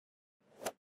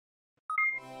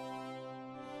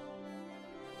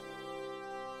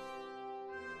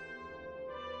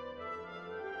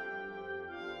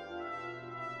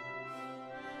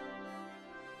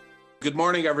Good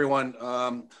morning, everyone.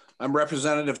 I'm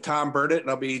Representative Tom Burdett, and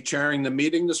I'll be chairing the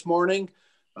meeting this morning.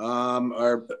 Coach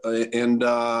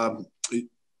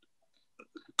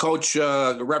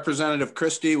Representative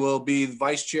Christie will be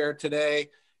vice chair today,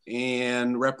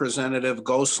 and Representative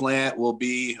Goslant will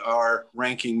be our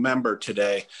ranking member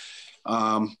today.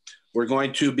 We're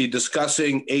going to be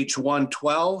discussing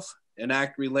H.112, an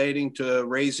act relating to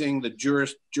raising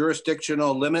the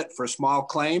jurisdictional limit for small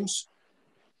claims.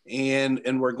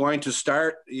 And we're going to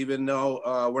start, even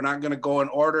though we're not going to go in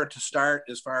order to start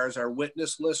as far as our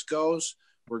witness list goes.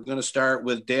 We're going to start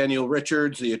with Daniel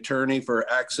Richards, the attorney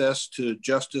for Access to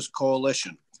Justice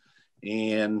Coalition.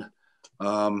 And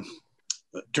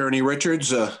Attorney Richards,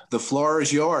 the floor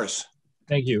is yours.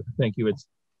 Thank you. Thank you. It's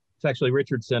actually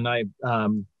Richardson.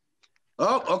 Oh,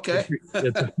 okay.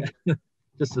 It's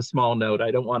just a small note.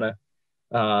 I don't want to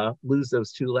lose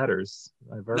those two letters.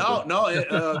 Well,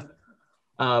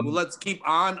 let's keep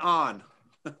on.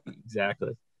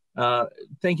 Exactly.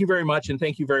 Thank you very much. And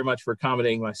thank you very much for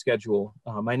accommodating my schedule.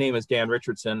 My name is Dan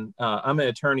Richardson. I'm an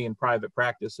attorney in private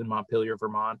practice in Montpelier,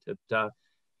 Vermont at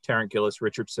Tarrant Gillis,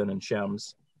 Richardson and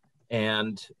Shems.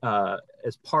 And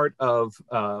as part of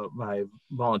my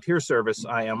volunteer service,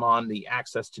 I am on the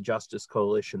Access to Justice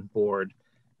Coalition board,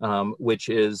 which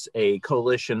is a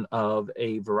coalition of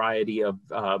a variety of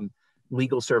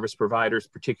legal service providers,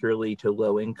 particularly to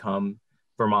low-income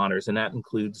Vermonters, and that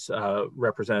includes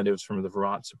representatives from the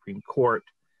Vermont Supreme Court,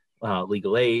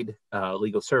 Legal Aid,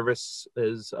 Legal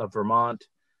Services of Vermont,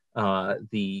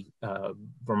 the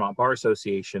Vermont Bar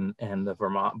Association, and the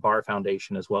Vermont Bar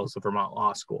Foundation, as well as the Vermont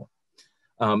Law School.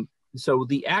 So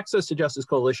the Access to Justice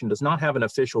Coalition does not have an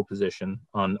official position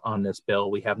on this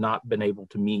bill. We have not been able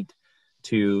to meet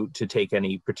to take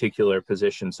any particular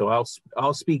position. So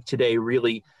I'll speak today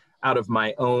really out of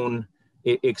my own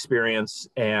experience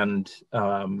and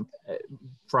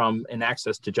from an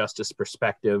access to justice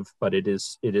perspective, but it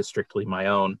is strictly my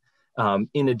own.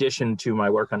 In addition to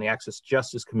my work on the Access to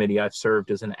Justice Committee, I've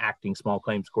served as an acting small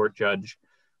claims court judge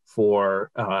for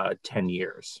 10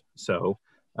 years. So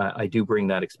I do bring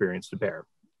that experience to bear.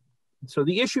 So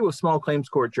the issue of small claims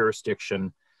court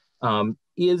jurisdiction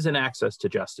is an access to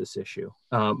justice issue,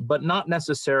 but not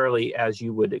necessarily as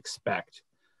you would expect.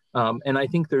 And I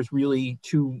think there's really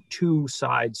two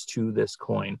sides to this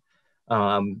coin.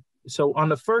 So on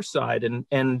the first side, and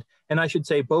I should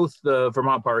say both the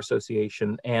Vermont Bar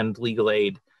Association and Legal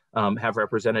Aid have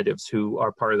representatives who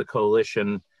are part of the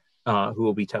coalition who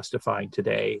will be testifying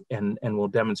today and will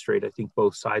demonstrate, I think,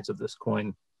 both sides of this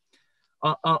coin.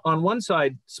 On one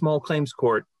side, small claims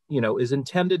court, is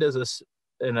intended as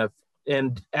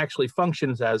and actually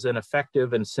functions as an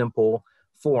effective and simple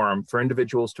forum for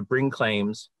individuals to bring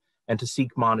claims and to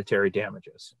seek monetary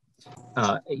damages.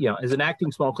 As an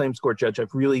acting small claims court judge,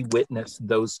 I've really witnessed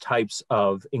those types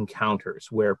of encounters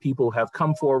where people have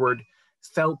come forward,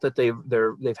 felt that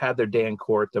they've had their day in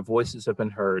court, their voices have been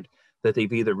heard, that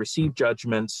they've either received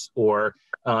judgments or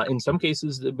in some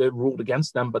cases they've been ruled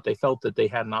against them, but they felt that they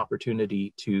had an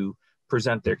opportunity to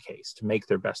present their case, to make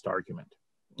their best argument.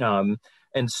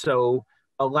 And so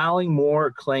allowing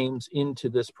more claims into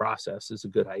this process is a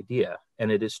good idea.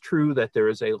 And it is true that there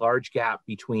is a large gap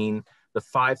between the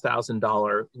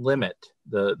 $5,000 limit,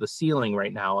 the ceiling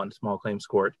right now on small claims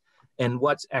court, and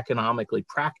what's economically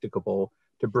practicable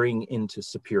to bring into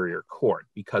Superior Court,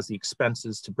 because the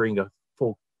expenses to bring a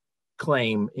full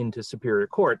claim into Superior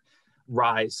Court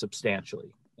rise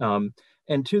substantially.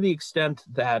 And to the extent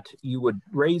that you would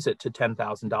raise it to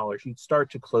 $10,000, you'd start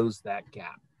to close that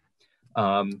gap.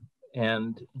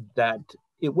 And that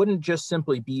it wouldn't just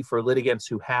simply be for litigants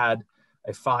who had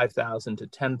a $5,000 to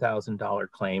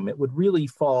 $10,000 claim. It would really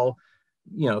fall,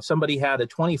 if somebody had a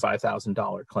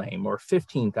 $25,000 claim or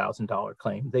 $15,000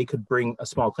 claim, they could bring a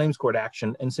small claims court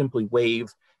action and simply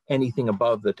waive anything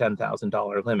above the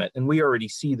 $10,000 limit. And we already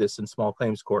see this in small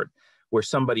claims court, where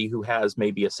somebody who has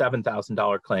maybe a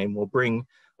 $7,000 claim will bring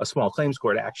a small claims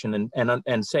court action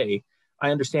and say,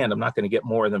 I understand I'm not going to get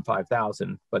more than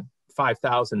 5,000, but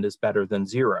 5,000 is better than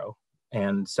zero,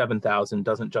 and 7,000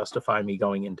 doesn't justify me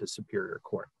going into Superior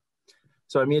Court.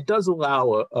 So, it does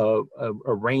allow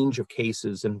a range of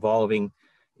cases involving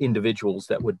individuals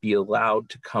that would be allowed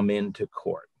to come into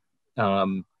court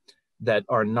that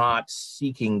are not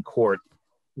seeking court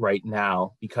right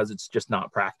now because it's just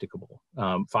not practicable.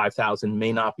 5,000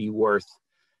 may not be worth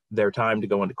their time to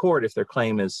go into court if their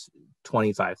claim is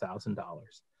 $25,000.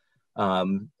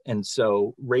 And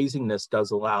so raising this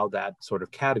does allow that sort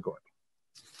of category.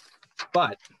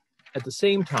 But at the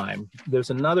same time, there's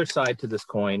another side to this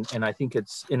coin, and I think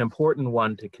it's an important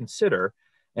one to consider,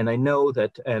 And I know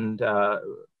that, and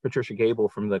Patricia Gable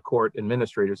from the Court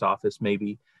Administrator's Office may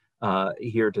be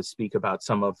here to speak about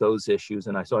some of those issues.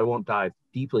 And so I won't dive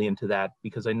deeply into that,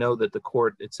 because I know that the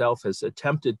court itself has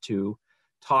attempted to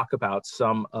talk about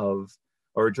some of,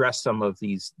 or address some of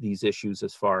these issues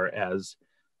as far as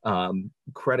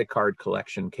credit card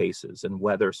collection cases and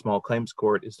whether small claims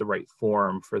court is the right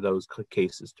forum for those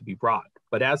cases to be brought.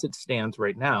 But as it stands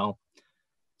right now,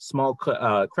 small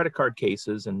credit card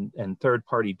cases and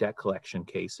third-party debt collection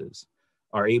cases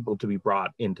are able to be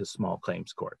brought into small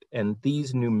claims court. And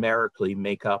these numerically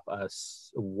make up a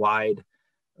wide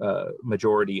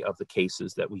majority of the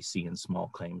cases that we see in small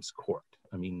claims court.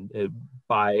 I mean,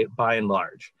 by and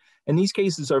large. And these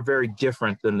cases are very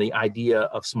different than the idea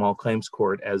of small claims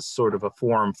court as sort of a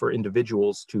forum for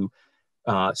individuals to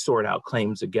sort out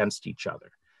claims against each other.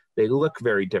 They look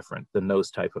very different than those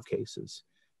type of cases.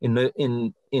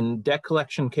 In debt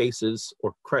collection cases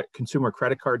or consumer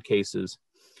credit card cases,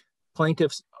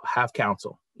 plaintiffs have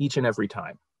counsel each and every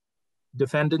time.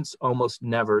 Defendants almost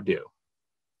never do.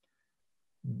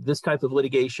 This type of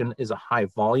litigation is a high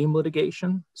volume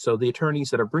litigation. So the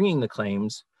attorneys that are bringing the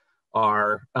claims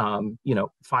are,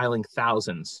 filing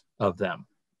thousands of them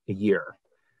a year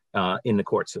in the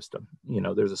court system.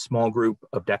 There's a small group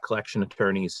of debt collection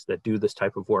attorneys that do this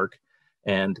type of work,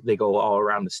 and they go all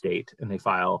around the state and they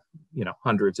file,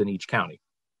 hundreds in each county.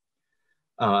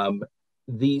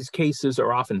 These cases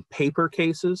are often paper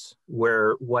cases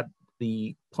where what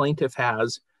the plaintiff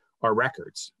has are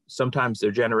records. Sometimes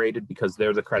they're generated because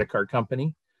they're the credit card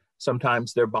company.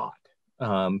 Sometimes they're bought,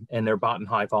 and they're bought in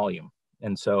high volume.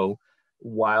 And so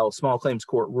while small claims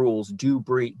court rules do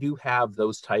have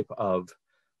those type of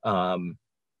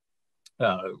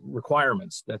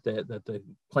requirements that the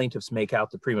plaintiffs make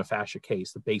out the prima facie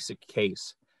case, the basic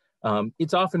case,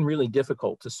 it's often really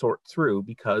difficult to sort through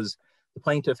because the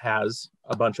plaintiff has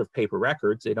a bunch of paper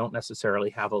records. They don't necessarily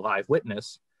have a live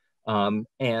witness. And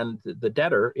the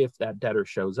debtor, if that debtor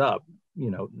shows up,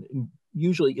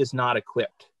 usually is not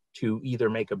equipped to either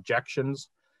make objections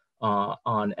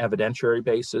on evidentiary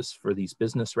basis for these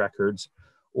business records,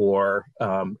 or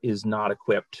is not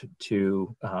equipped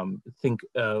to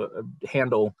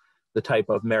handle the type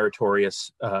of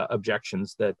meritorious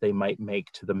objections that they might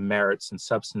make to the merits and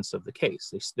substance of the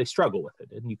case. They struggle with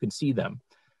it, and you can see them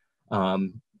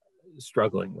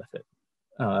struggling with it.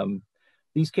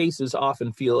 These cases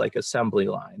often feel like assembly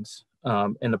lines,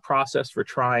 and the process for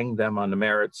trying them on the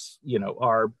merits,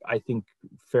 are, I think,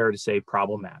 fair to say,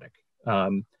 problematic.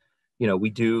 We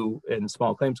do in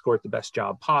small claims court the best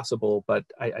job possible, but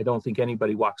I don't think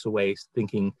anybody walks away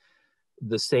thinking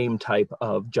the same type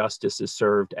of justice is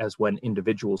served as when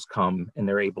individuals come and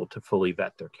they're able to fully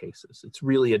vet their cases. It's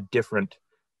really a different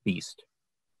beast.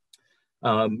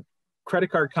 Credit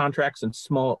card contracts and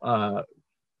small,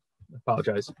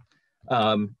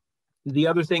 the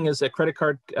other thing is that credit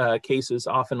card cases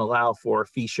often allow for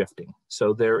fee shifting.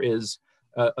 So there is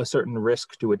a certain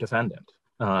risk to a defendant.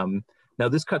 Now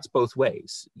this cuts both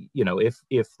ways.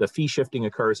 If the fee shifting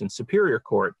occurs in superior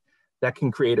court, that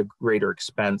can create a greater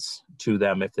expense to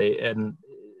them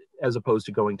as opposed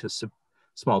to going to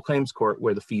small claims court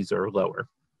where the fees are lower.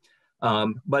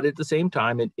 But at the same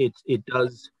time, it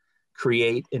does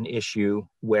create an issue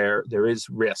where there is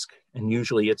risk, and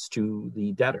usually it's to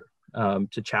the debtor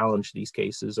to challenge these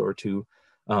cases or to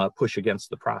push against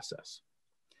the process.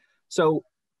 So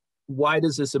why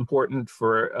is this important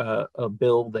for a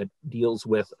bill that deals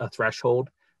with a threshold?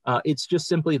 It's just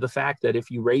simply the fact that if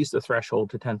you raise the threshold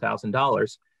to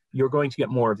 $10,000, you're going to get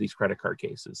more of these credit card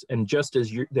cases. And just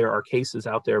as there are cases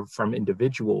out there from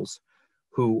individuals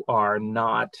who are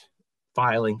not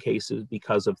filing cases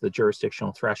because of the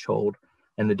jurisdictional threshold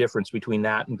and the difference between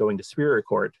that and going to superior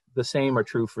court, the same are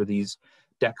true for these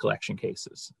debt collection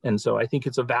cases. And so I think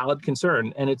it's a valid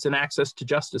concern, and it's an access to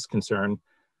justice concern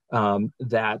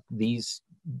that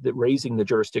raising the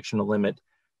jurisdictional limit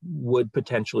would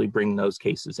potentially bring those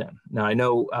cases in. Now I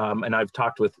know, and I've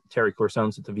talked with Terry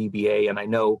Corsones at the VBA, and I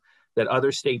know that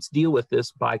other states deal with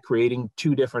this by creating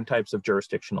two different types of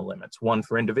jurisdictional limits, one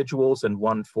for individuals and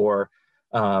one for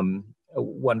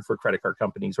credit card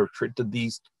companies or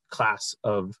these class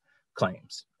of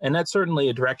claims. And that's certainly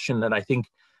a direction that I think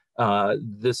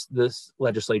this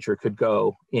legislature could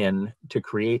go in to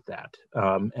create that.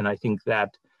 And I think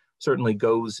that certainly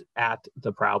goes at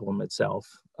the problem itself.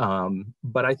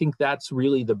 But I think that's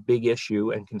really the big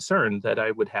issue and concern that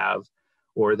I would have,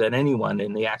 or that anyone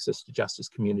in the access to justice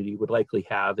community would likely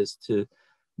have, is to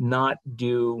not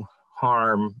do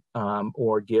harm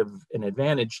or give an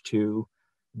advantage to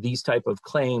these type of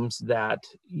claims that,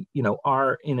 you know,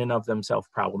 are in and of themselves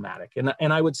problematic.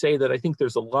 And I would say that I think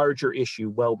there's a larger issue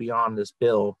well beyond this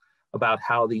bill about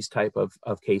how these type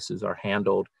of cases are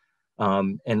handled.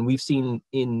 And we've seen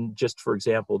in just, for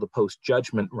example, the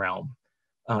post-judgment realm,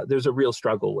 there's a real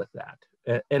struggle with that.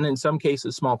 And in some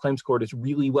cases, small claims court is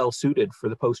really well suited for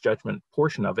the post-judgment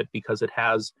portion of it because it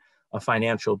has a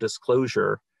financial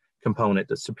disclosure component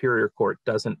that Superior Court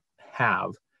doesn't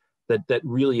have, that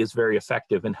really is very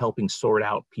effective in helping sort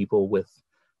out people with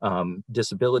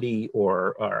disability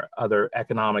or other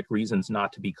economic reasons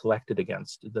not to be collected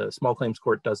against. The small claims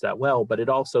court does that well, but it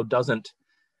also doesn't,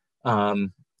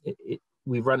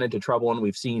 we've run into trouble, and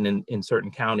we've seen in certain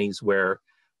counties where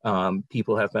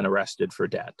people have been arrested for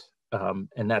debt.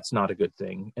 And that's not a good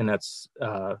thing. And that's,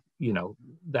 you know,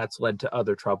 that's led to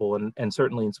other trouble. And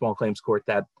certainly in small claims court,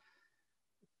 that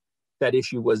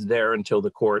issue was there until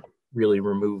the court really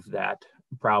removed that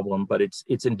problem. But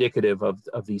it's indicative of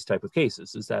these type of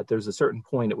cases, is that there's a certain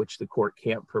point at which the court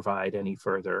can't provide any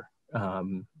further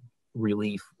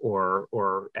relief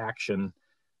or action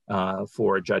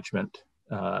for a judgment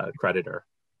creditor.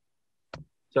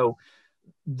 So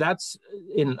that's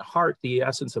in heart the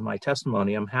essence of my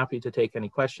testimony. I'm happy to take any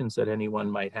questions that anyone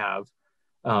might have.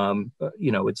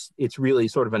 You know, it's really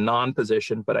sort of a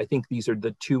non-position, but I think these are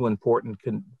the two important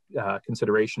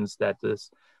considerations that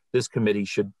this committee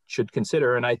should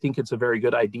consider. And I think it's a very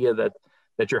good idea that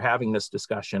you're having this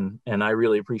discussion, and I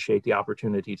really appreciate the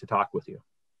opportunity to talk with you.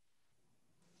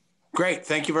 Great,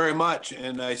 thank you very much.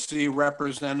 And I see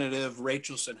Representative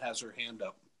Rachelson has her hand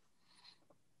up.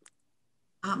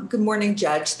 Good morning,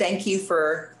 Judge. Thank you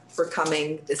for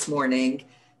coming this morning.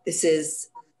 This is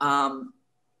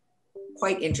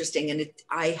quite interesting, and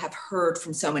I have heard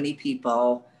from so many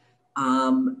people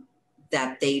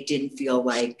that they didn't feel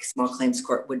like small claims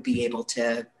court would be able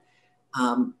to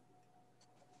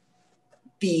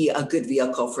be a good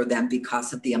vehicle for them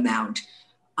because of the amount.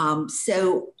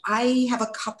 So I have a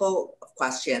couple of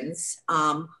questions.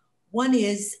 One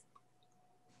is,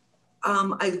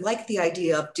 I like the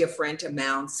idea of different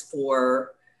amounts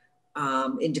for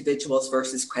individuals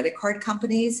versus credit card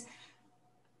companies.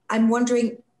 I'm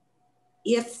wondering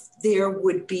if there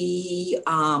would be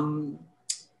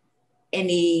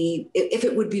if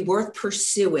it would be worth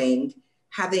pursuing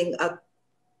having a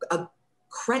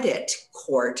credit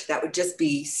court that would just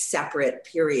be separate,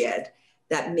 period,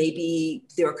 that maybe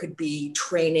there could be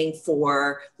training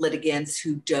for litigants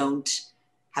who don't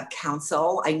have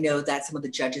counsel. I know that some of the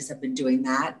judges have been doing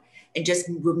that, and just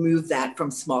remove that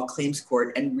from small claims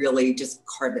court and really just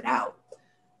carve it out.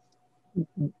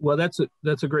 Well, that's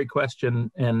a great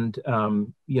question. And,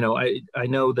 you know, I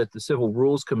know that the Civil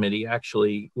Rules Committee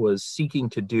actually was seeking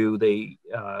to do,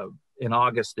 in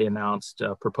August, they announced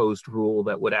a proposed rule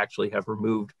that would actually have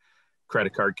removed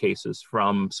credit card cases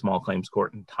from small claims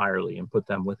court entirely and put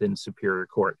them within Superior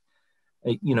Court.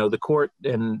 You know, the court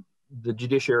and the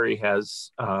judiciary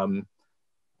has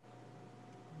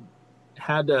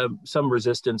had some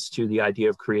resistance to the idea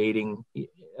of creating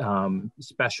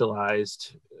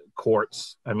specialized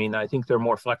courts. I mean, I think they're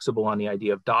more flexible on the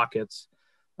idea of dockets.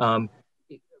 I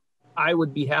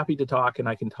would be happy to talk, and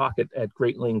I can talk at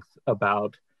great length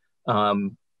about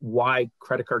why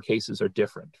credit card cases are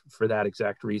different for that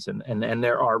exact reason. And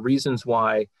there are reasons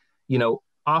why, you know,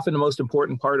 often the most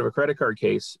important part of a credit card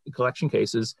case, collection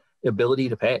case, is ability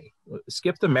to pay.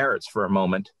 Skip the merits for a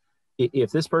moment.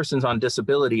 If this person's on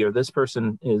disability or this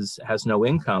person has no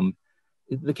income,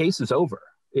 the case is over.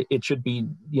 It should be,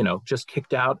 you know, just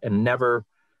kicked out and never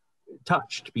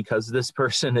touched, because this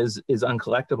person is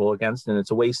uncollectible against, and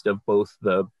it's a waste of both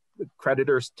the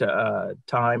creditor's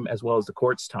time as well as the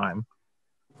court's time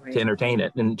to entertain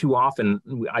it. And too often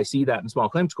I see that in small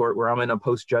claims court where I'm in a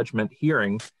post-judgment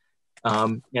hearing,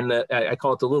 and I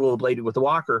call it the little old lady with the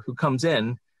walker who comes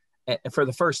in for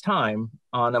the first time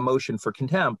on a motion for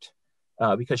contempt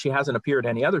because she hasn't appeared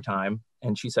any other time.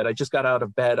 And she said, I just got out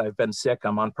of bed, I've been sick,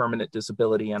 I'm on permanent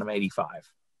disability, and I'm 85.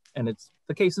 And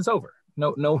the case is over.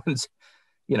 No one's,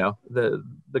 you know, the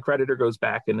creditor goes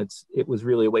back, and it was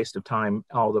really a waste of time,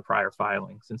 all the prior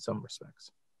filings in some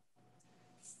respects.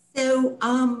 So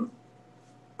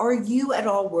are you at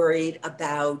all worried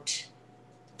about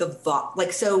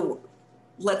so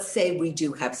let's say we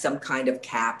do have some kind of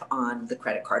cap on the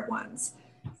credit card ones.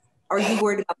 Are you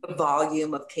worried about the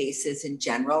volume of cases in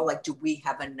general? Like, do we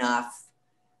have enough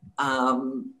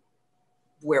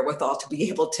wherewithal to be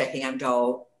able to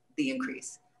handle the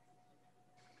increase?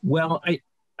 Well,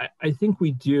 I think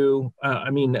we do.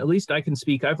 I mean, at least I can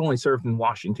speak. I've only served in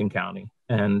Washington County,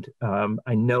 and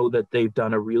I know that they've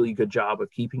done a really good job of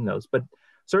keeping those. But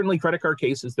certainly credit card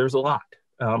cases, there's a lot.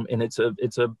 And it's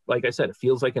a, like I said, it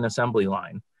feels like an assembly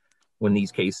line when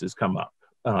these cases come up.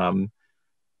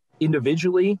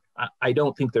 Individually, I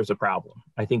don't think there's a problem.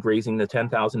 I think raising the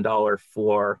 $10,000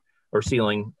 floor or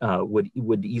ceiling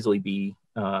would easily be,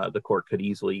 the court could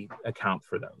easily account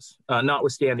for those,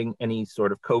 notwithstanding any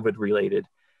sort of COVID-related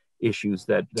issues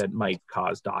that might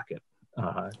cause docket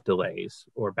delays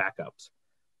or backups.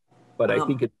 But I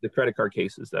think it's the credit card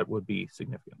cases that would be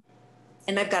significant.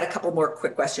 And I've got a couple more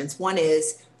quick questions. One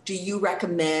is, do you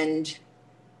recommend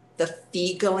the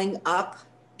fee going up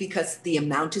because the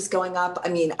amount is going up? I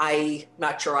mean, I'm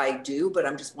not sure I do, but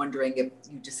I'm just wondering if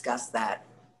you discussed that.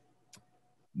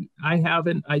 I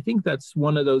haven't. I think that's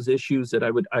one of those issues that I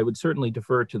would certainly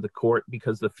defer to the court,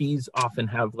 because the fees often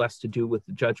have less to do with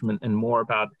the judgment and more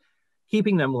about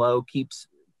keeping them low, keeps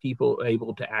people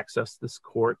able to access this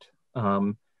court.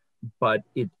 But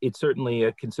it's certainly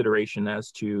a consideration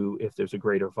as to if there's a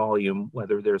greater volume,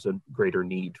 whether there's a greater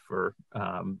need for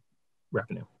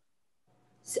revenue.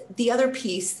 So the other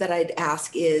piece that I'd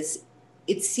ask is,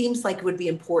 it seems like it would be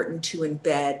important to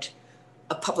embed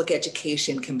a public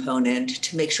education component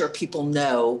to make sure people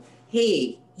know,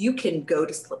 hey, you can go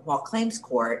to small claims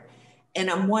court. And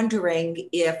I'm wondering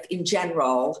if, in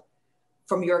general,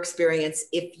 from your experience,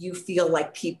 if you feel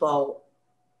like people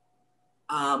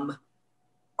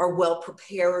are well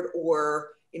prepared,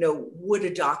 or, you know, would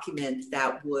a document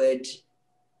that would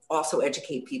also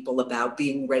educate people about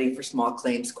being ready for small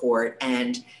claims court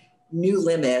and new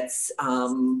limits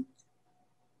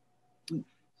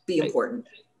be important?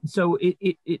 So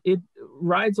it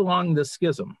rides along the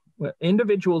schism.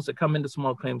 Individuals that come into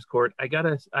small claims court, I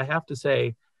have to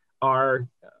say, are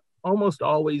almost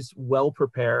always well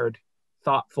prepared,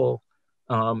 thoughtful,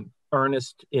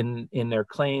 earnest in their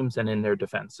claims and in their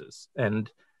defenses. And,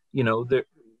 you know,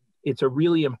 it's a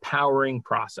really empowering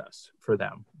process for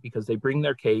them, because they bring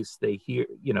their case, they hear,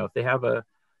 you know, if they have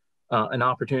an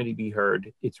opportunity to be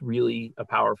heard, it's really a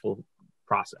powerful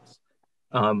process.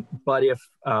 But if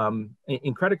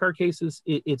in credit card cases,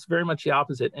 it's very much the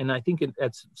opposite. And I think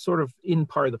that's sort of in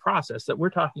part of the process, that we're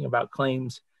talking about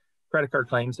claims, credit card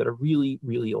claims that are really,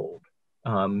 really old.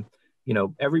 You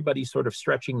know, everybody's sort of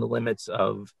stretching the limits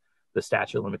of the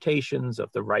statute of limitations,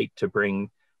 of the right to bring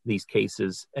these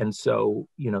cases. And so,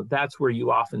 you know, that's where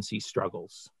you often see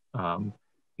struggles,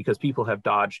 because people have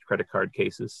dodged credit card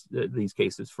cases, these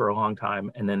cases, for a long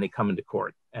time, and then they come into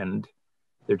court and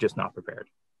they're just not prepared.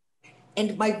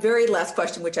 And my very last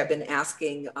question, which I've been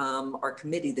asking our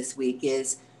committee this week,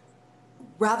 is,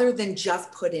 rather than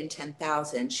just put in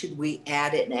 10,000, should we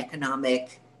add an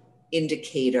economic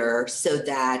indicator so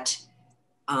that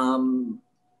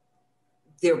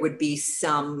there would be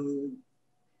some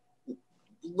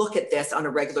look at this on a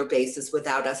regular basis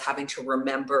without us having to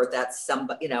remember that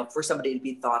somebody, you know, for somebody to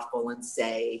be thoughtful and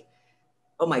say,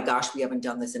 oh my gosh, we haven't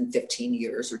done this in 15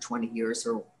 years or 20 years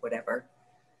or whatever?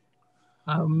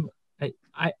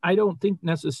 I don't think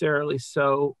necessarily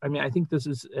so. I mean, I think this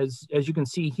is, as you can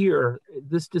see here,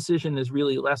 this decision is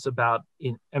really less about,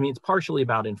 I mean, it's partially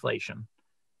about inflation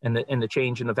and the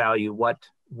change in the value, what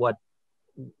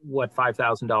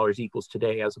 $5,000 equals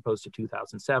today as opposed to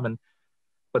 2007.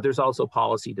 But there's also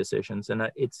policy decisions, and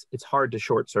it's hard to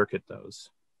short circuit those.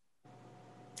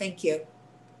 Thank you.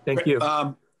 Thank you.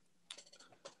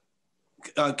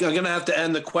 I'm going to have to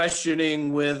end the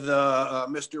questioning with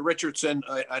Mr. Richardson.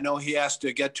 I know he has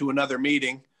to get to another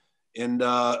meeting. And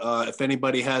if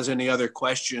anybody has any other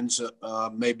questions,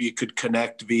 maybe you could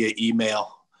connect via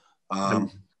email. I'm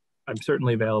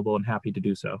certainly available and happy to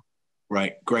do so.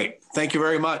 Right. Great. Thank you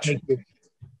very much. Thank you.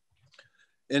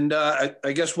 And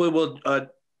I guess we will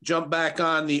jump back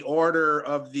on the order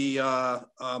of the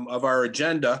of our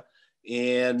agenda.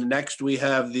 And next we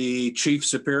have the Chief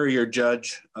Superior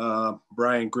Judge,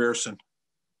 Brian Grierson.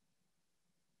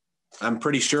 I'm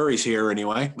pretty sure he's here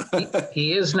anyway.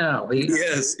 He is now. He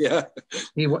is, yeah.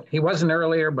 He wasn't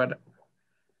earlier, but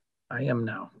I am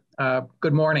now.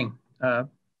 Good morning.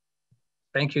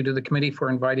 Thank you to the committee for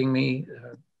inviting me.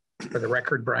 For the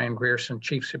record, Brian Grierson,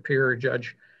 Chief Superior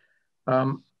Judge.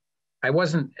 I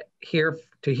wasn't here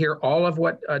to hear all of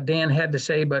what Dan had to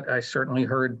say, but I certainly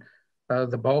heard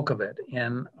the bulk of it.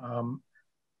 And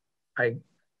I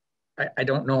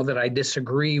don't know that I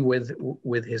disagree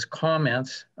with his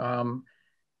comments.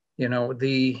 You know,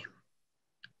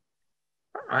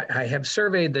 I have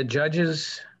surveyed the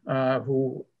judges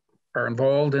who are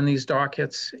involved in these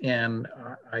dockets, and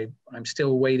I'm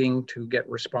still waiting to get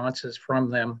responses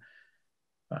from them.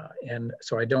 And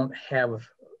so I don't have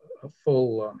a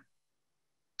full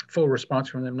response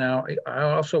from them now. I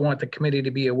also want the committee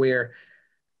to be aware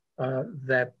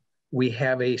that we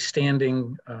have a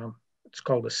standing it's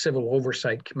called a civil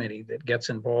oversight committee that gets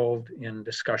involved in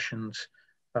discussions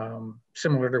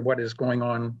similar to what is going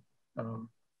on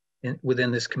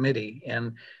within this committee.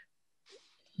 And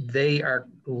they are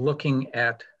looking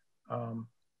at,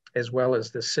 as well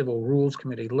as the Civil Rules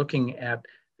Committee, looking at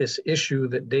this issue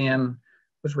that Dan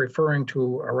was referring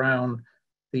to around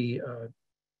the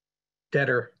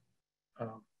debtor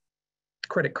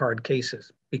credit card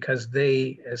cases, because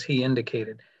they, as he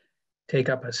indicated, take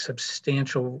up a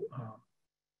substantial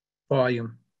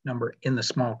volume number in the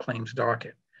small claims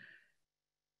docket.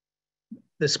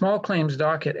 The small claims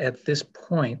docket at this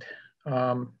point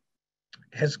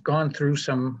has gone through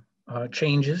some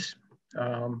changes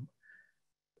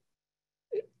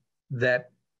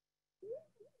that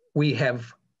we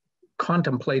have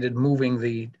contemplated moving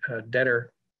the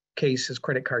debtor cases,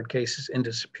 credit card cases,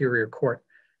 into Superior Court.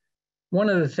 One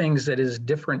of the things that is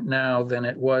different now than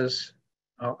it was,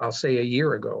 I'll say, a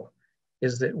year ago,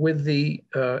 is that with the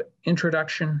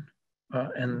introduction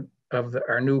of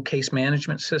our new case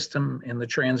management system and the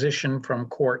transition from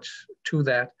courts to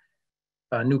that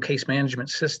new case management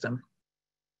system,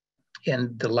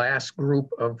 and the last group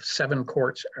of 7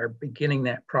 courts are beginning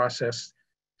that process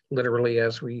literally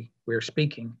as we're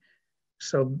speaking.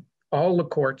 So all the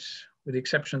courts, with the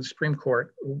exception of the Supreme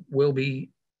Court, will be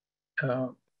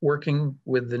working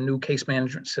with the new case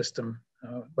management system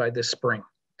by this spring.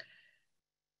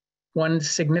 One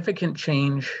significant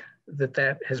change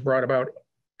that has brought about,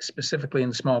 specifically in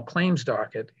the small claims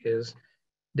docket, is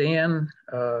Dan's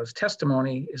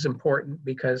testimony is important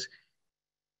because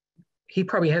he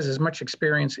probably has as much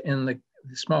experience in the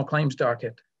small claims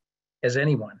docket as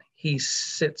anyone. He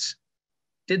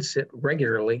did sit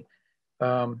regularly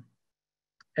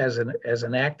as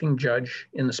an acting judge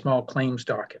in the small claims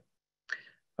docket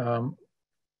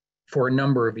for a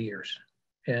number of years,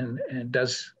 and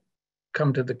does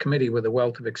come to the committee with a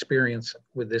wealth of experience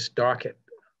with this docket.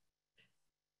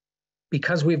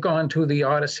 Because we've gone to the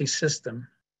Odyssey system,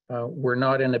 we're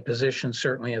not in a position,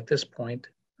 certainly at this point,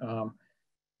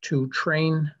 to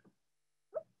train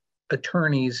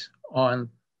attorneys on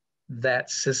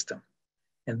that system.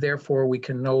 And therefore, we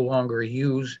can no longer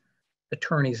use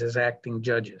attorneys as acting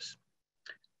judges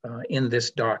in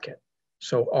this docket.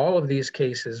 So all of these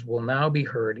cases will now be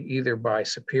heard either by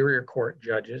Superior Court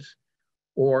judges,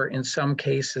 or in some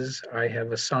cases, I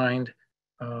have assigned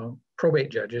probate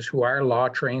judges who are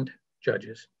law-trained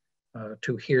judges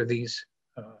to hear these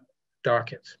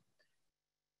dockets.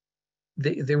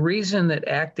 The reason that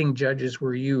acting judges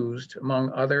were used,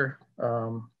 among other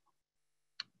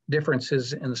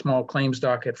differences in the small claims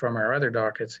docket from our other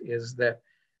dockets, is that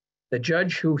the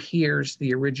judge who hears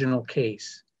the original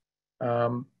case,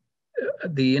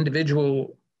 the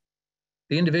individuals,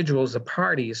 the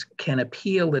parties, can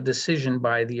appeal the decision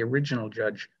by the original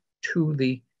judge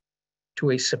to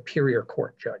a Superior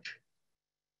Court judge.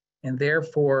 And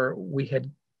therefore, we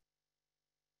had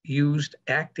used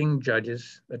acting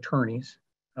judges, attorneys,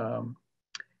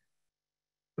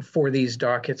 for these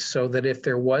dockets, so that if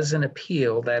there was an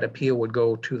appeal, that appeal would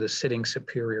go to the sitting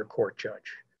Superior Court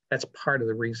judge. That's part of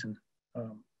the reason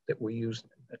that we used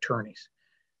attorneys.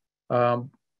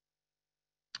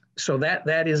 So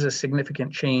that is a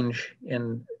significant change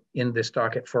in this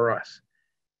docket for us.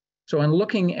 So in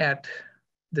looking at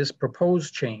this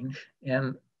proposed change,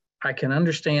 and I can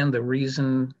understand the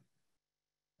reason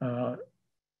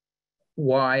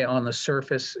why on the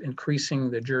surface increasing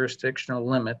the jurisdictional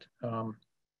limit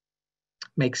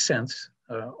makes sense,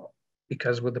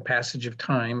 because with the passage of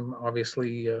time,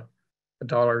 obviously a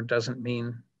dollar doesn't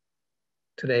mean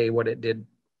today what it did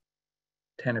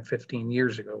 10 or 15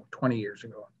 years ago, 20 years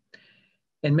ago.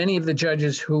 And many of the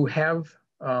judges who have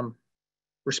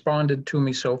responded to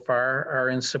me so far are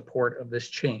in support of this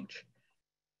change.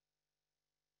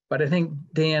 But I think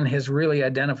Dan has really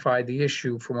identified the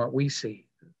issue from what we see.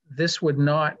 This would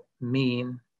not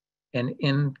mean an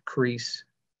increase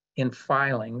in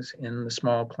filings in the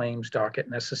small claims docket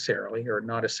necessarily, or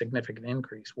not a significant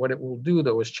increase. What it will do,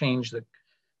 though, is change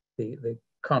the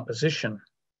composition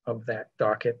of that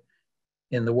docket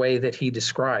in the way that he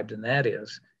described, and that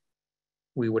is,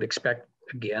 we would expect,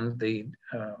 again, the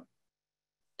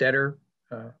debtor,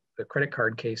 the credit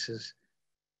card cases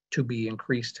to be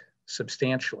increased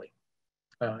substantially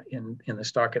in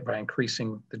this docket by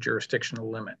increasing the jurisdictional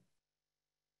limit.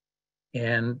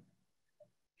 And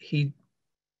he,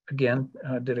 again,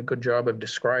 did a good job of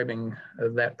describing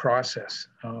that process.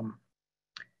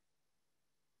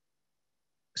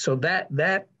 So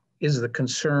that is the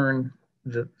concern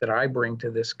that I bring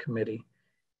to this committee.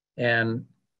 And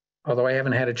although I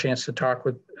haven't had a chance to talk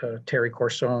with Terry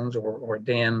Corsones or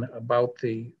Dan about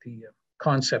the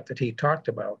concept that he talked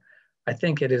about, I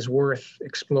think it is worth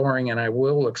exploring, and I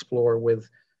will explore with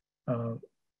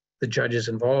the judges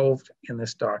involved in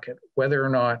this docket, whether or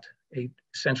not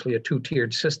essentially a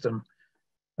two-tiered system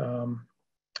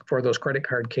for those credit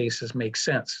card cases makes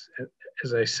sense.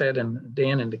 As I said, and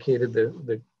Dan indicated,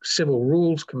 the Civil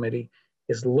Rules Committee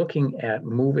is looking at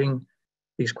moving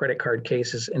these credit card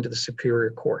cases into the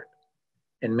Superior Court.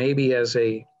 And maybe as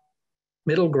a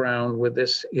middle ground with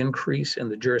this increase in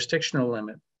the jurisdictional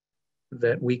limit,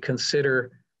 that we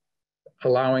consider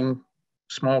allowing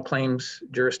small claims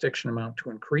jurisdiction amount to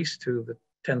increase to the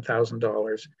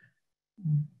 $10,000,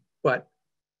 but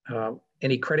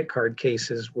any credit card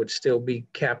cases would still be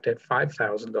capped at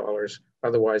 $5,000.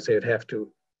 Otherwise, they'd have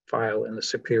to file in the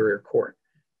Superior Court.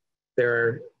 There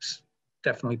are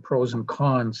definitely pros and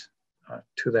cons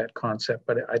to that concept,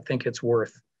 but I think it's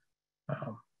worth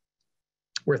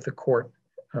the court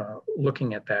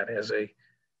looking at that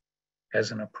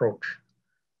as an approach.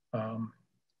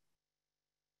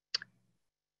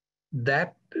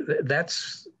 That's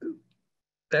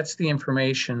the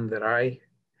information that I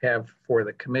have for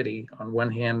the committee. On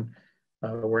one hand,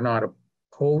 we're not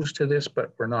opposed to this,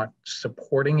 but we're not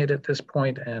supporting it at this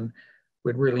point, and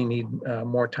we'd really need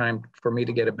more time for me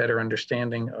to get a better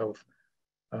understanding of.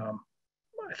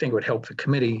 I think it would help the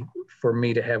committee for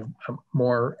me to have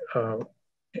more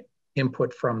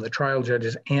input from the trial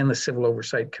judges and the Civil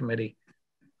Oversight Committee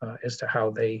as to how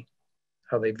they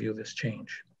view this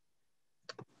change.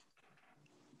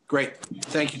 Great,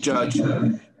 thank you, Judge.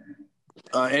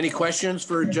 Any questions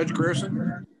for Judge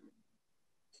Grierson?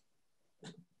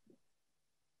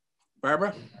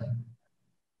 Barbara?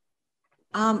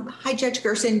 Hi, Judge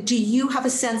Grierson. Do you have a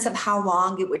sense of how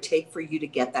long it would take for you to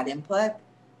get that input?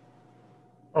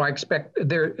 Oh, I expect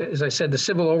as I said, the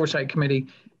Civil Oversight Committee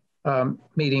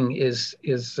meeting is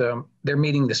they're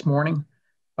meeting this morning.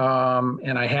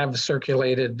 And I have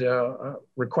circulated a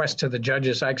request to the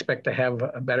judges. I expect to have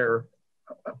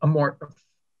a more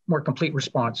complete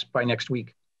response by next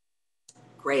week.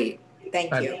 Great,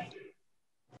 thank you.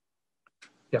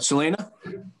 Yeah. Selena?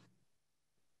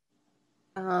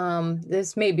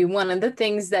 This may be one of the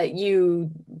things that you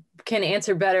can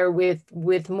answer better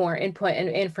with more input and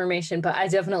information, but I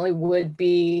definitely would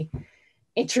be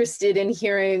interested in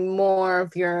hearing more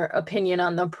of your opinion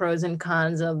on the pros and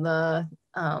cons of the,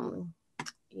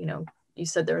 you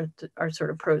said there are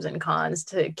sort of pros and cons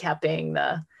to capping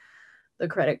the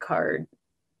credit card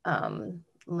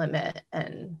limit.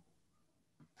 And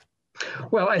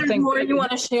well, I think more you want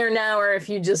to share now, or if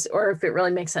it really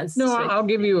makes sense. No, I'll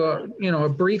give you a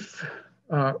brief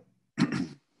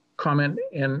comment,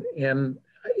 and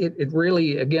it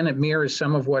really, again, it mirrors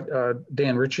some of what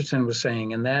Dan Richardson was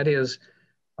saying, and that is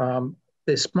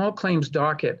the small claims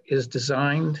docket is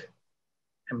designed.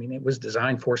 I mean, it was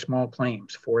designed for small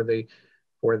claims, for the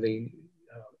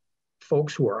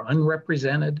folks who are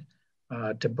unrepresented,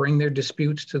 to bring their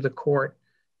disputes to the court,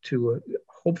 to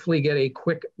hopefully get a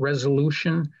quick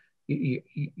resolution.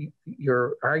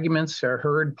 Your arguments are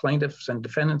heard, plaintiffs and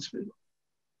defendants,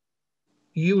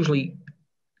 usually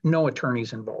no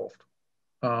attorneys involved.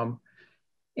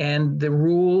 And the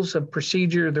rules of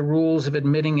procedure, the rules of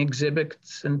admitting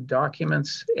exhibits and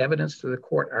documents, evidence to the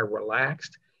court are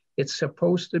relaxed. It's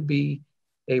supposed to be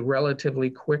a relatively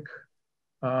quick,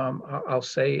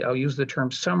 I'll use the term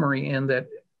summary, in that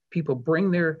people bring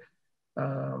their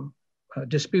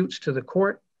disputes to the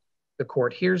court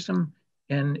hears them,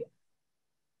 and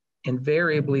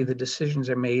invariably the decisions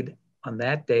are made on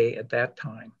that day at that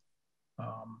time.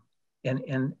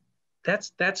 And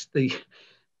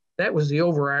that was the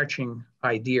overarching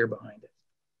idea behind it.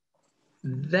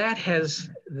 That has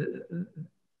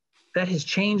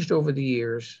changed over the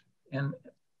years, and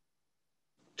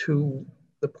to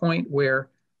the point where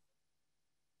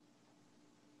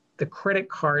the credit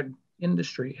card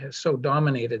industry has so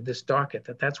dominated this docket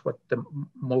that that's what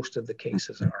most of the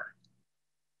cases are.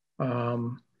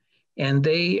 And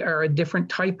they are a different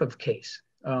type of case.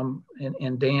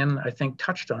 And Dan, I think,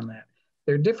 touched on that.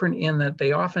 They're different in that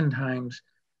they oftentimes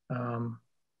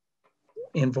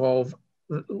involve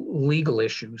legal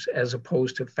issues as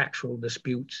opposed to factual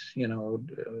disputes.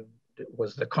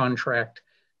 Was the contract,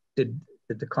 did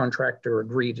the contractor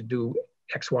agree to do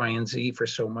X, Y, and Z for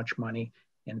so much money?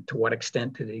 And to what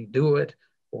extent did he do it?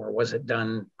 Or was it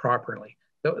done properly?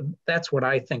 That's what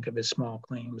I think of as small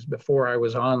claims. Before I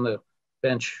was on the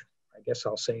bench, I guess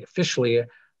I'll say officially,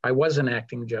 I was an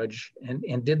acting judge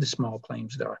and did the small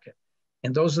claims docket.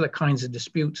 And those are the kinds of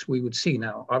disputes we would see.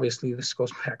 Now, obviously, this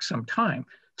goes back some time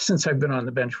since I've been on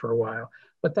the bench for a while,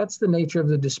 but that's the nature of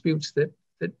the disputes that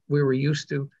we were used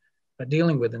to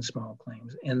dealing with in small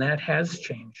claims. And that has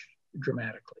changed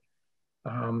dramatically.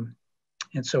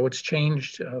 And so it's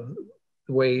changed the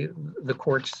way the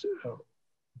courts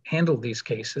handle these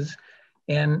cases.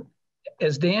 And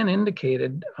as Dan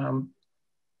indicated,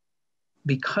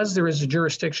 because there is a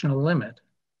jurisdictional limit,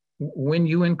 when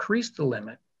you increase the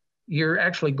limit, you're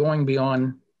actually going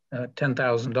beyond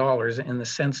 $10,000 in the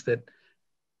sense that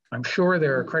I'm sure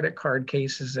there are credit card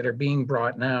cases that are being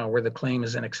brought now where the claim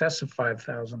is in excess of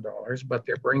 $5,000, but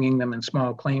they're bringing them in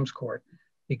small claims court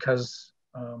because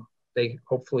they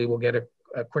hopefully will get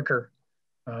a quicker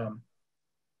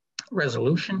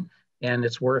resolution, and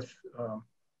it's worth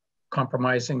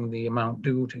compromising the amount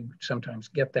due to sometimes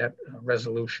get that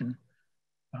resolution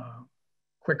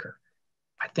quicker.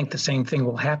 I think the same thing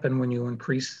will happen when you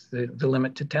increase the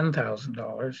limit to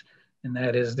 $10,000, and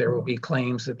that is there will be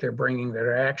claims that they're bringing that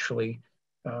are actually,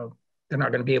 they're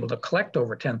not going to be able to collect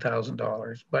over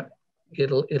 $10,000, but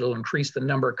it'll increase the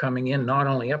number coming in, not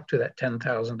only up to that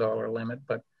 $10,000 limit,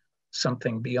 but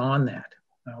something beyond that,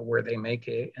 where they make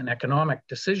an economic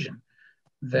decision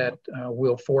that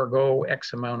will forego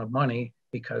X amount of money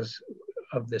because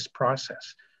of this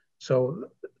process. So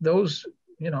those,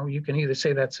 you can either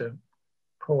say that's a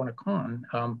pro and a con.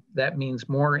 That means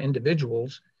more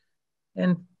individuals.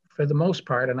 And for the most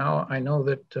part, and I know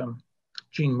that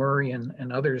Jean Murray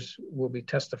and others will be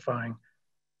testifying,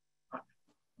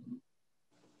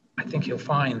 I think you'll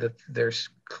find that there's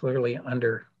clearly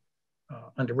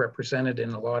underrepresented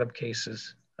in a lot of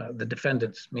cases, the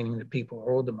defendants, meaning the people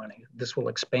who owe the money. This will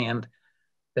expand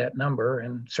that number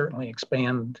and certainly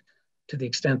expand to the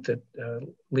extent that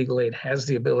legal aid has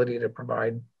the ability to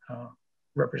provide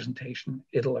representation.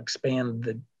 It'll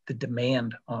expand the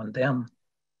demand on them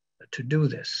to do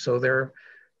this. So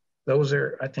those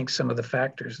are, I think, some of the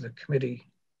factors the committee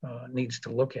needs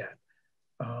to look at.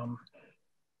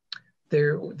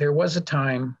 There was a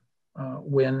time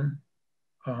when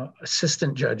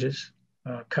assistant judges,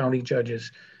 county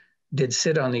judges, did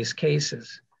sit on these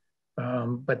cases,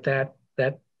 but that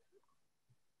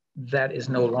is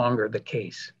no longer the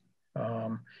case.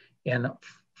 And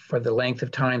for the length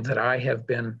of time that I have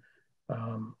been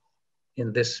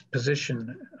in this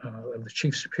position of the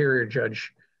chief superior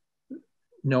judge,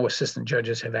 no assistant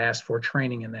judges have asked for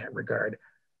training in that regard,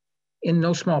 in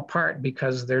no small part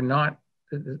because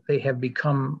they have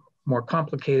become more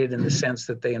complicated in the sense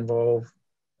that they involve,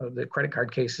 the credit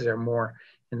card cases are more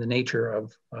in the nature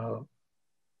of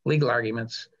legal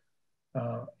arguments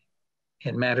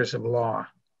in matters of law.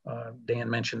 Dan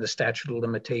mentioned the statute of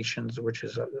limitations, which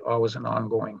is always an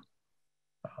ongoing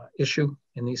issue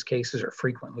in these cases, or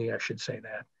frequently, I should say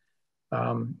that.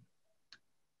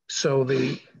 So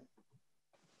the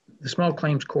small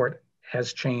claims court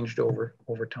has changed over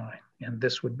time, and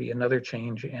this would be another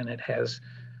change, and it has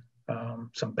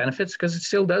some benefits because it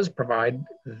still does provide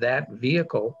that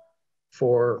vehicle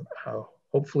for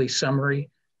hopefully summary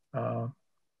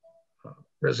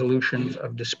resolutions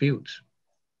of disputes.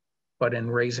 But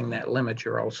in raising that limit,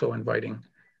 you're also inviting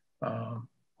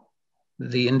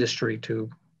the industry to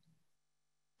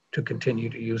continue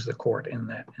to use the court in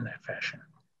that fashion.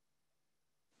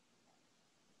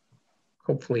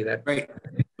 Hopefully that. Great.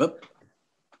 Oop.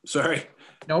 Sorry.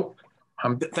 Nope.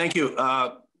 Thank you.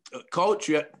 Coach,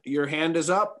 your hand is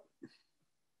up.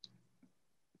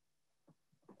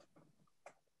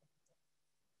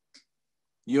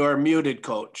 You're muted,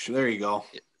 Coach. There you go.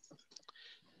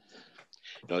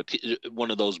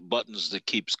 One of those buttons that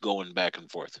keeps going back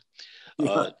and forth.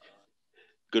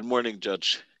 Good morning,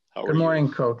 Judge. How are you? Good morning,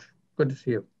 Coach. Good to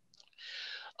see you.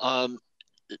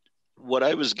 What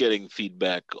I was getting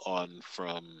feedback on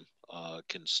from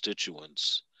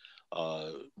constituents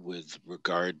with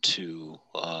regard to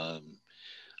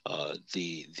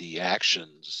the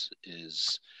actions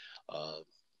is,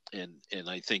 and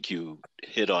I think you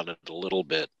hit on it a little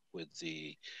bit with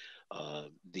the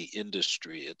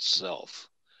industry itself,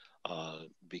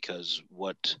 because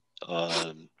what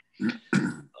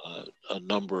a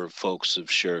number of folks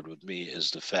have shared with me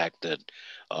is the fact that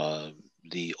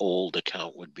the old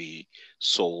account would be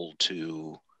sold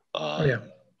to a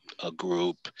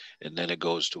group, and then it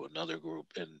goes to another group,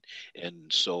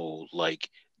 and so like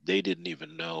they didn't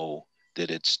even know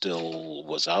that it still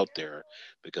was out there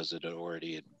because it had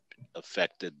already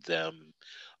affected them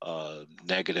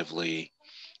negatively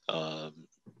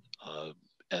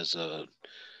as a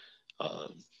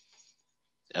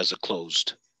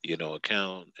closed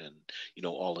account, and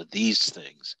all of these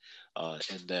things,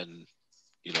 and then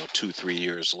 2-3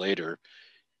 years later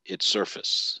it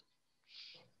surfaced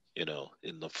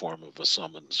in the form of a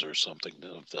summons or something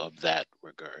of that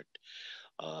regard.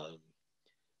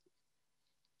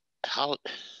 How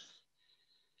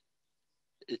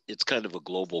it's kind of a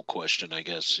global question, I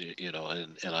guess, you know,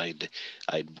 and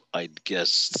I'd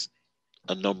guess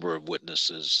a number of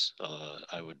witnesses,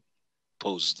 I would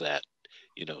pose that,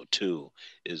 you know, too,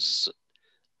 is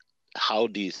how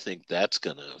do you think that's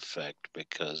going to affect?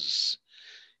 Because,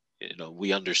 you know,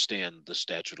 we understand the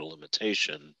statute of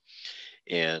limitation,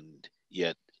 and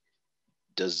yet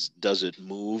does it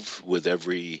move with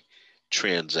every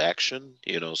transaction?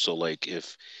 You know, so like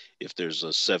if there's a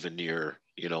 7-year,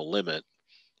 you know, limit,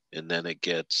 and then it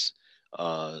gets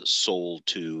sold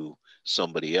to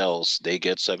somebody else, they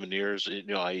get 7 years. You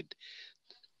know,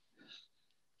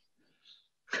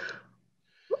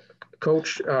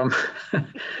 Coach,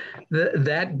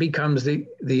 that becomes the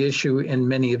issue in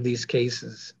many of these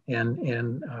cases,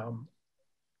 and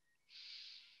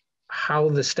how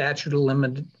the statute of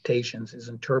limitations is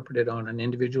interpreted on an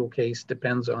individual case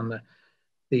depends on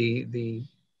the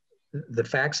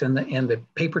facts and the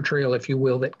paper trail, if you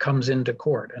will, that comes into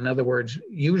court. In other words,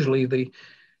 usually the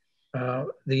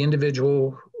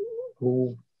individual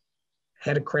who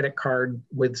had a credit card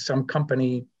with some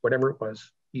company, whatever it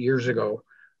was, years ago,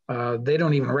 they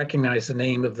don't even recognize the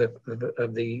name of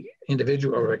the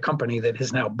individual or the company that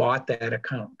has now bought that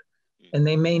account. And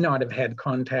they may not have had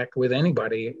contact with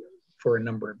anybody for a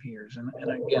number of years. And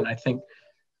again, I think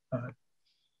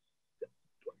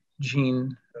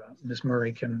Jean, Ms.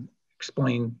 Murray can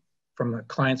explain from the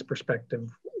client's perspective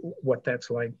what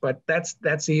that's like. But that's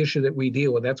the issue that we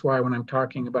deal with. That's why when I'm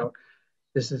talking about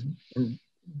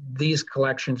these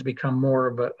collections become more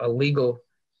of a legal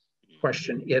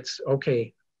question. It's,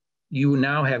 okay, you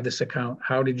now have this account.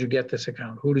 How did you get this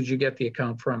account? Who did you get the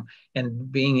account from?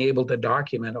 And being able to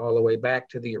document all the way back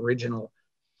to the original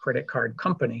credit card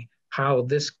company, how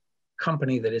this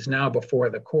company that is now before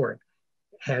the court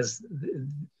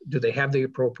do they have the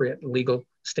appropriate legal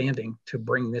standing to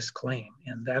bring this claim?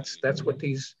 And that's what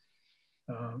these,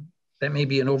 that may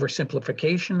be an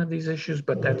oversimplification of these issues,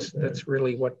 but that's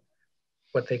really what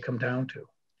they come down to.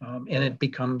 And it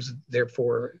becomes,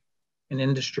 therefore, an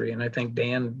industry. And I think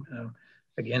Dan,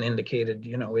 again, indicated,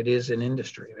 you know, it is an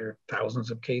industry. There are thousands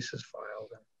of cases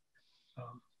filed.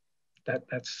 And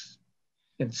that's,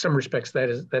 in some respects,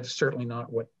 that's certainly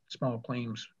not what small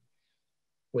claims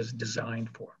was designed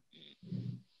for.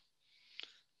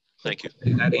 Thank you.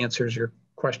 And that answers your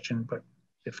question, but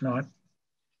if not.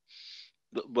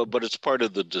 But it's part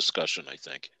of the discussion, I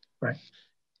think. Right.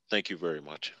 Thank you very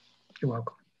much. You're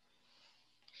welcome.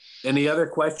 Any other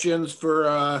questions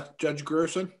for Judge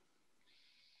Grierson?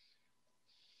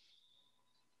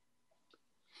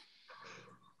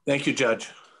 Thank you, Judge.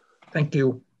 Thank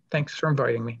you. Thanks for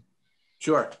inviting me.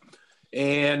 Sure.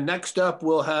 And next up,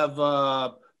 we'll have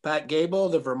Pat Gable,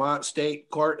 the Vermont State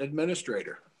Court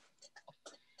Administrator.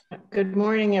 Good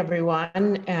morning,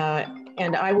 everyone.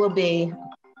 And I will be,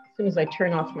 as soon as I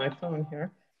turn off my phone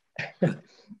here,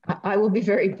 I will be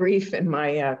very brief in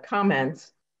my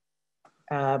comments.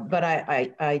 But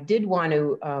I did want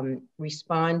to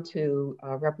respond to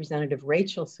Representative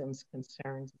Rachelson's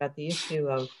concerns about the issue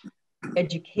of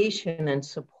education and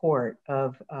support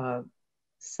of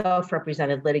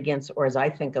self-represented litigants, or as I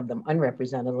think of them,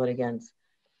 unrepresented litigants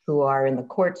who are in the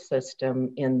court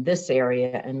system in this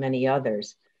area and many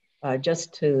others.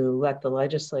 Just to let the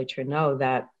legislature know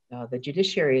that the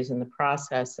judiciary is in the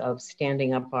process of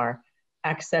standing up our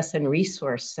Access and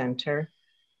Resource Center.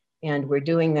 And we're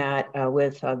doing that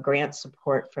with grant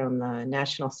support from the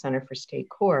National Center for State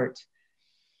Courts.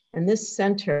 And this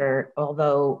center,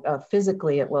 although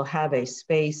physically it will have a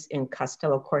space in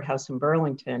Costello Courthouse in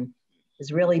Burlington,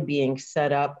 is really being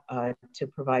set up to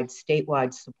provide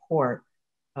statewide support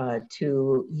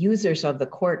to users of the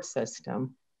court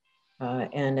system.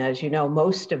 And as you know,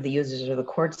 most of the users of the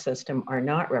court system are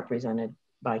not represented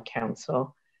by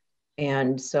counsel.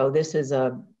 And so this is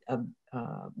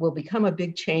will become a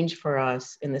big change for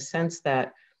us in the sense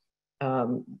that,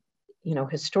 you know,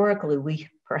 historically we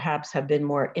perhaps have been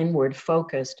more inward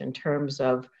focused in terms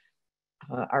of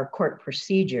our court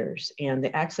procedures, and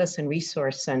the Access and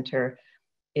Resource Center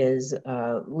is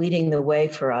leading the way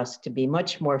for us to be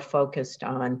much more focused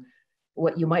on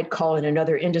what you might call in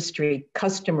another industry,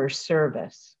 customer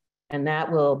service. And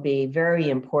that will be very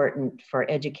important for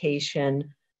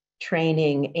education,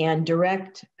 training, and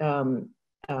direct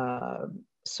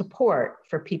support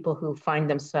for people who find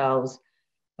themselves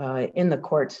in the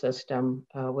court system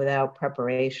without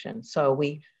preparation. So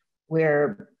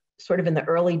we're sort of in the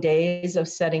early days of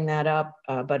setting that up,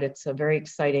 but it's a very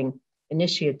exciting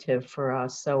initiative for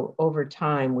us. So over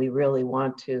time, we really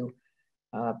want to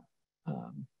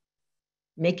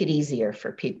make it easier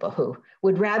for people who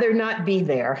would rather not be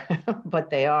there,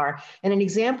 but they are. And an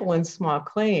example in small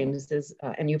claims is,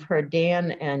 and you've heard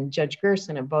Dan and Judge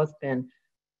Gerson have both been,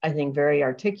 I think, very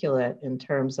articulate in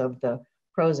terms of the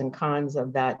pros and cons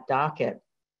of that docket.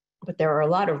 But there are a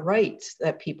lot of rights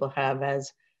that people have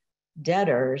as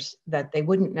debtors that they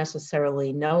wouldn't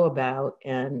necessarily know about,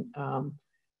 and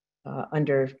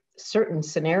under certain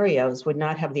scenarios would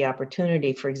not have the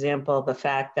opportunity. For example, the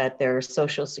fact that their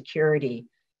Social Security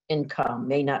income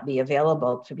may not be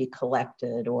available to be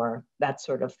collected, or that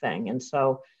sort of thing. And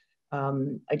so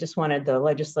I just wanted the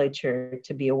legislature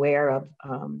to be aware of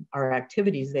our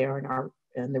activities there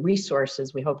and the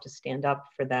resources we hope to stand up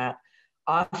for that.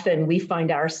 Often we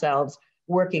find ourselves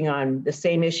working on the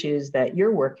same issues that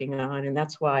you're working on, and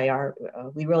that's why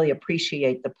we really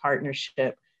appreciate the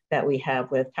partnership that we have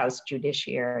with House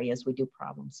Judiciary as we do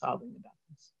problem solving about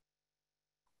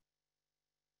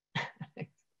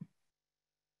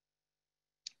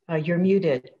this. You're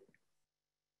muted,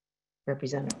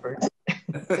 Representative Burton.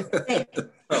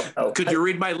 Could you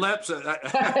read my lips?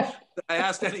 I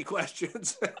asked any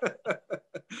questions.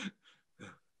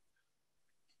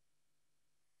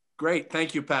 Great,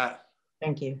 thank you, Pat.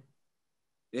 Thank you.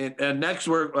 And next,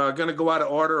 we're going to go out of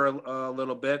order a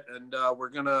little bit, and we're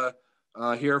going to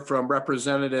hear from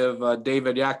Representative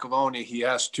David Iacovone. He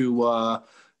has to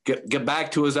get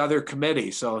back to his other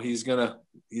committee, so he's gonna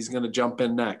jump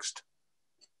in next.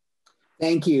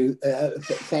 Thank you,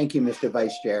 Mr.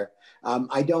 Vice Chair.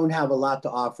 I don't have a lot to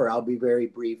offer. I'll be very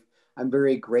brief. I'm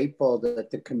very grateful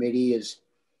that the committee is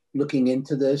looking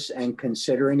into this and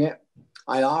considering it.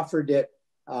 I offered it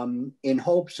in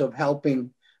hopes of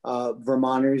helping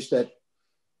Vermonters that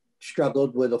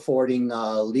struggled with affording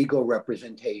legal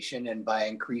representation, and by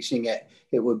increasing it,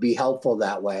 it would be helpful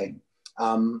that way.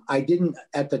 I didn't,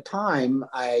 at the time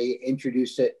I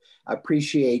introduced it,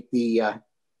 appreciate the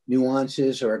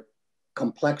nuances or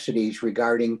complexities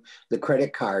regarding the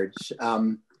credit cards.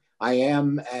 I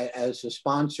am, as a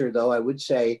sponsor though, I would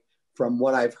say from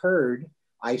what I've heard,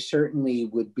 I certainly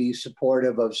would be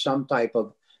supportive of some type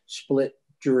of split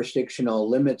jurisdictional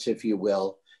limits, if you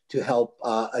will, to help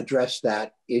address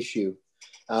that issue.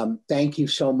 Thank you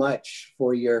so much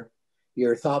for your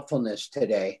thoughtfulness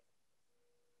today.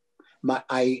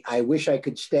 I wish I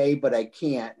could stay, but I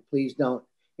can't. Please don't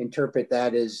interpret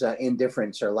that as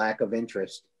indifference or lack of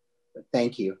interest. But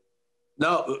thank you.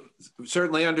 No,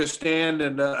 certainly understand.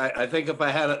 And I think if I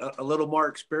had a little more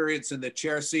experience in the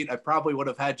chair seat, I probably would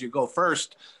have had you go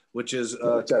first, which is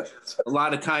a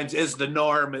lot of times is the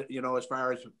norm, you know, as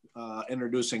far as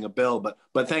introducing a bill.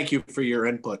 But thank you for your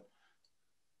input.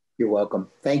 You're welcome.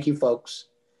 Thank you, folks.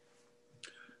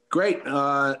 Great.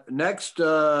 Next,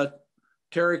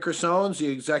 Terry Cressones, the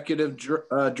Executive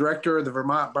Director of the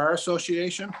Vermont Bar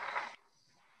Association.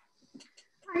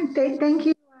 Hi, thank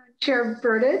you, Chair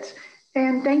Burdett.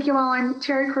 And thank you all. I'm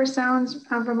Terry Cressones,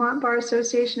 Vermont Bar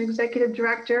Association Executive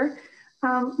Director.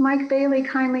 Mike Bailey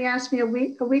kindly asked me a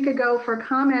week ago for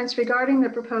comments regarding the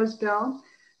proposed bill.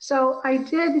 So I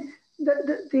did.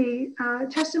 The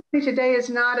testimony today is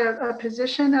not a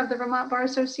position of the Vermont Bar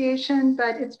Association,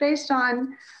 but it's based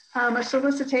on a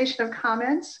solicitation of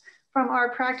comments from our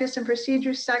practice and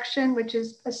procedures section, which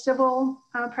is a civil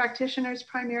practitioners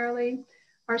primarily,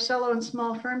 our solo and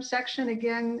small firm section,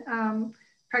 again,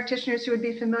 practitioners who would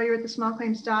be familiar with the small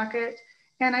claims docket.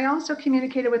 And I also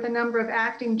communicated with a number of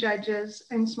acting judges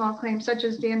in small claims, such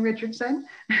as Dan Richardson.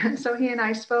 So he and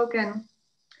I spoke, and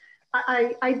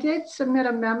I did submit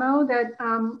a memo that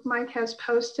Mike has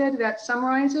posted that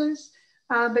summarizes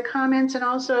the comments and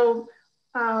also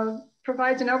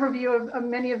provides an overview of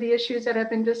many of the issues that have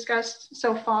been discussed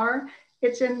so far.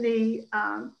 It's in the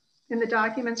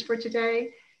documents for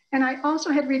today. And I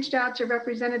also had reached out to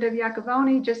Representative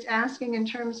Iacovone, just asking in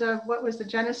terms of what was the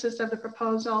genesis of the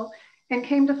proposal, and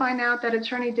came to find out that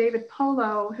Attorney David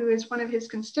Polo, who is one of his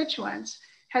constituents,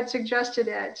 had suggested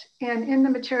it. And in the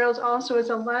materials also is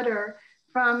a letter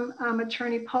from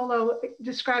Attorney Polo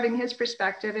describing his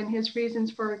perspective and his reasons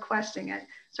for requesting it.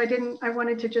 So I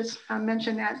wanted to just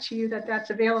mention that to you, that that's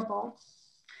available.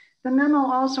 The memo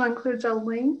also includes a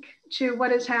link to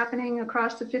what is happening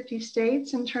across the 50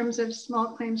 states in terms of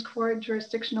small claims court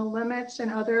jurisdictional limits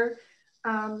and other,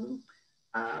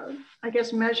 I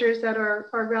guess, measures that are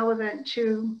relevant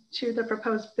to the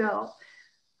proposed bill.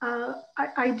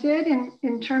 I did,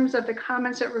 in terms of the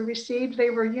comments that were received, they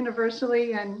were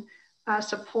universally in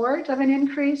support of an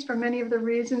increase for many of the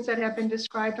reasons that have been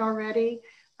described already,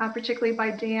 particularly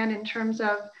by Dan, in terms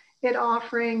of it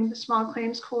offering the small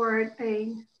claims court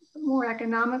a more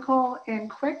economical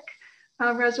and quick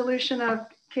resolution of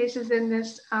cases in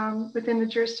this within the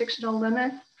jurisdictional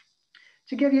limit.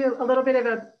 To give you a little bit of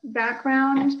a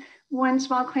background, when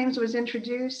small claims was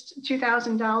introduced,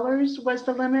 $2,000 was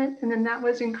the limit, and then that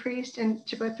was increased to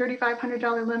a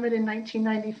 $3,500 limit in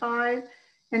 1995,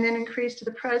 and then increased to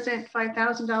the present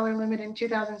 $5,000 limit in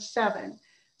 2007.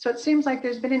 So it seems like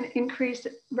there's been an increase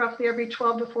roughly every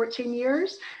 12 to 14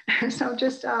 years. So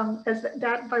just as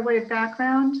that by way of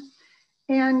background.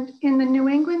 And in the New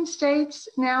England states,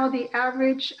 now the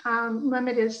average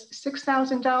limit is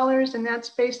 $6,000, and that's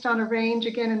based on a range,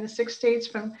 again, in the 6 states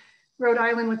from Rhode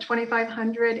Island with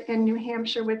 2,500 and New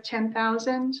Hampshire with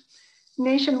 10,000.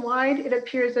 Nationwide, it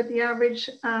appears that the average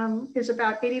is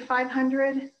about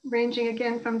 8,500, ranging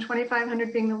again from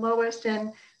 2,500 being the lowest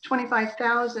and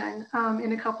 25,000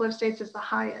 in a couple of states is the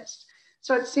highest.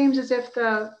 So it seems as if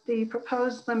the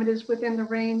proposed limit is within the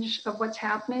range of what's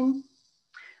happening.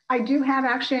 I do have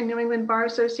actually a New England Bar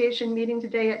Association meeting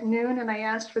today at noon, and I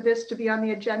asked for this to be on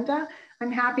the agenda.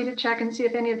 I'm happy to check and see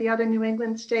if any of the other New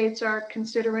England states are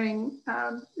considering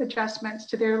adjustments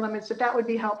to their limits, if that would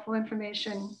be helpful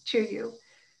information to you.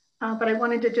 But I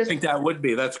wanted to just— I think that would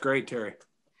be, that's great, Terry.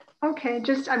 Okay,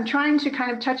 I'm trying to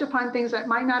kind of touch upon things that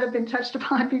might not have been touched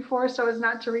upon before so as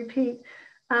not to repeat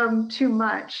too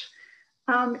much.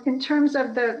 In terms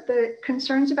of the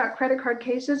concerns about credit card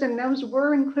cases, and those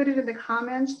were included in the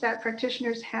comments that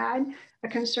practitioners had, a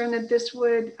concern that this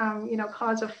would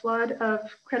cause a flood of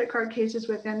credit card cases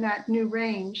within that new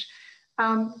range.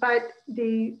 But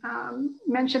the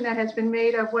mention that has been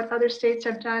made of what other states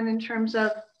have done in terms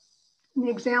of the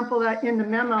example that in the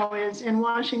memo is in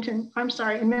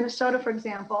in Minnesota, for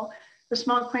example, the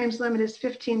small claims limit is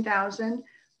 15,000,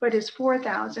 but is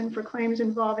 4,000 for claims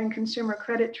involving consumer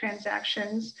credit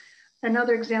transactions.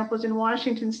 Another example is in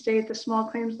Washington state, the small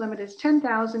claims limit is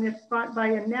 10,000 if brought by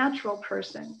a natural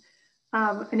person,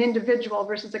 an individual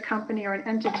versus a company or an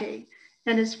entity,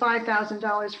 and is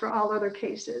 $5,000 for all other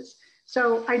cases.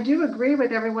 So I do agree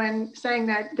with everyone saying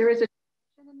that there is a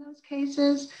in those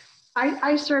cases.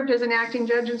 I served as an acting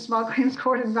judge in small claims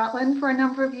court in Rutland for a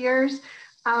number of years,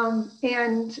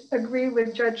 and agree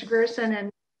with Judge Gerson and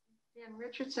Dan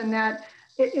Richardson that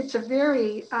it's a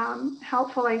very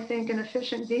helpful, I think, and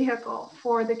efficient vehicle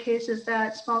for the cases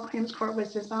that small claims court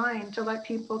was designed to let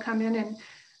people come in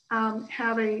and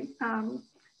have a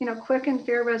quick and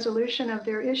fair resolution of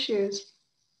their issues.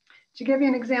 To give you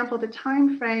an example of the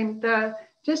time frame, the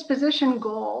disposition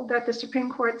goal that the Supreme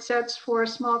Court sets for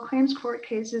small claims court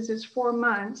cases is 4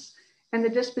 months, and the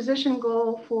disposition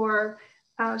goal for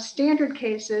standard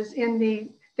cases in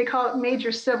they call it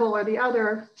major civil or the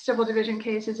other civil division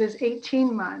cases is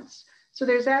 18 months. So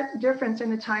there's that difference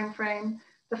in the time frame.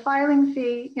 The filing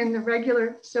fee in the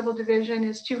regular civil division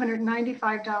is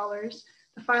 $295.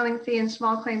 The filing fee in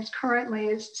small claims currently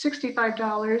is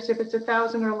 $65 if it's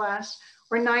 1,000 or less,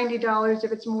 or $90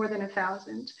 if it's more than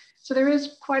 1,000. So there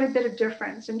is quite a bit of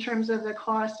difference in terms of the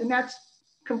cost, and that's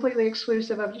completely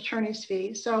exclusive of attorney's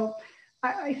fees. So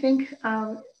I think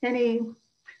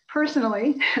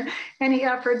personally, any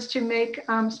efforts to make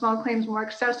small claims more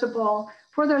accessible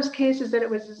for those cases that it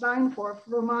was designed for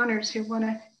Vermonters who want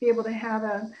to be able to have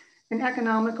an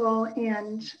economical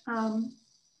and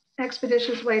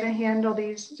expeditious way to handle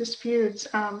these disputes,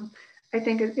 I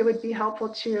think it would be helpful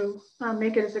to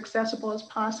make it as accessible as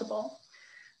possible.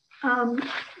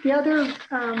 The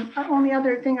only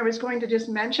other thing I was going to just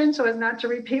mention, so as not to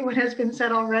repeat what has been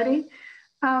said already,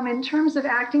 in terms of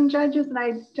acting judges,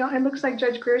 and it looks like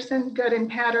Judge Gerson, Good, and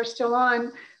Pat are still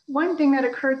on. One thing that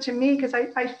occurred to me, because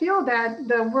I feel that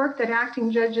the work that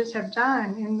acting judges have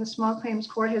done in the small claims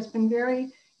court has been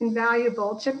very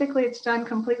invaluable. Typically, it's done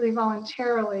completely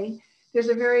voluntarily. There's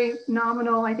a very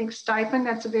nominal, I think, stipend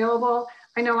that's available.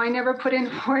 I know I never put in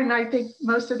for it, and I think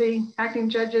most of the acting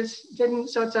judges didn't,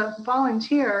 so it's a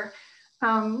volunteer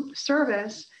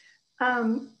service.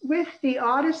 With the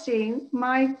Odyssey,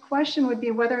 my question would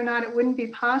be whether or not it wouldn't be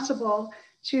possible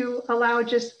to allow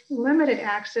just limited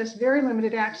access, very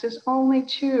limited access, only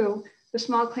to the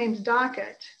small claims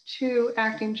docket to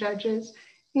acting judges,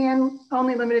 and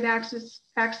only limited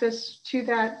access to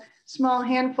that small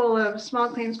handful of small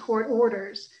claims court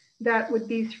orders that would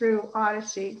be through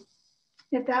Odyssey.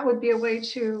 If that would be a way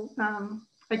to,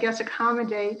 I guess,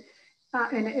 accommodate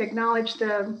and acknowledge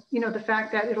the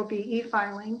fact that it'll be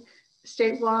e-filing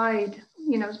statewide,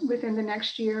 within the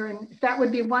next year. And if that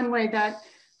would be one way that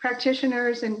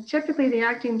practitioners, and typically the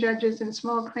acting judges in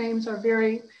small claims are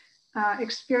very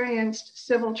experienced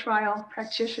civil trial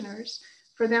practitioners,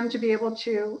 for them to be able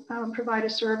to provide a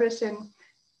service and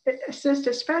assist,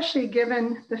 especially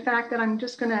given the fact that I'm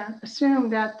just going to assume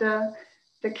that the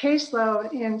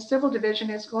caseload in civil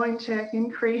division is going to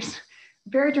increase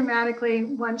very dramatically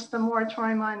once the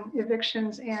moratorium on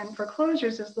evictions and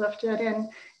foreclosures is lifted,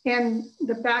 and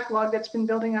the backlog that's been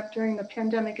building up during the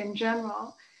pandemic in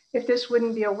general, if this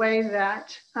wouldn't be a way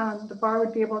that the bar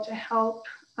would be able to help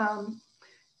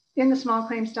in the small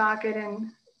claims docket,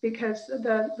 and because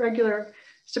the regular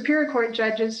Superior Court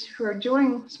judges who are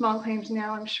doing small claims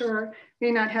now, I'm sure,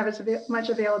 may not have as much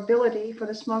availability for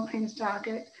the small claims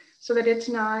docket, so that it's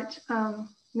not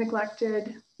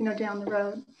neglected, down the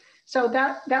road. So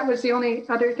that was the only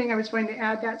other thing I was going to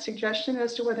add, that suggestion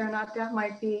as to whether or not that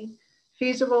might be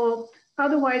feasible.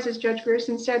 Otherwise, as Judge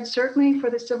Grierson said, certainly for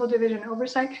the Civil Division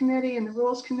Oversight Committee and the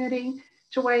Rules Committee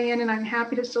to weigh in, and I'm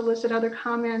happy to solicit other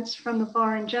comments from the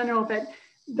bar in general, but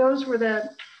those were the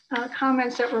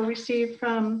comments that were received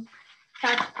from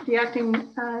the acting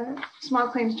small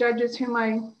claims judges whom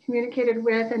I communicated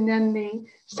with, and then the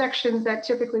sections that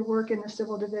typically work in the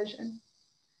Civil Division.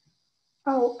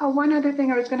 One other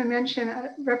thing I was going to mention,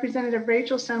 Representative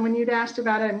Rachelson, when you'd asked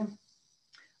about an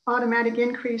automatic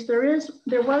increase, there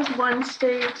was one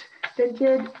state that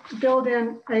did build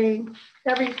in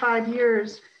every 5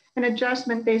 years an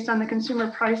adjustment based on the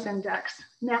Consumer Price Index,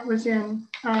 and that was in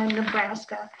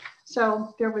Nebraska.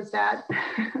 So there was that,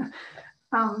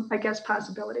 I guess,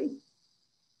 possibility.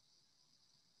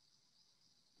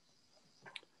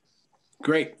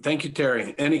 Great, thank you,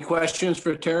 Terry. Any questions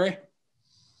for Terry?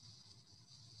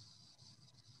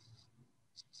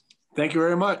 Thank you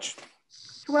very much.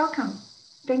 You're welcome.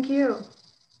 Thank you.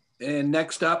 And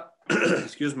next up,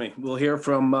 excuse me, we'll hear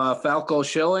from Falco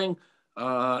Schilling,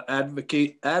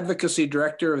 Advocacy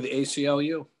Director of the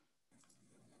ACLU.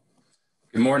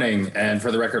 Good morning. And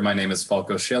for the record, my name is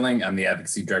Falco Schilling. I'm the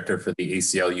Advocacy Director for the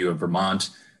ACLU of Vermont.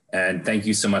 And thank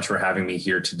you so much for having me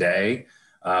here today.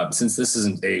 Since this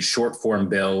isn't a short form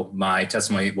bill, my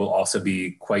testimony will also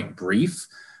be quite brief.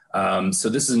 So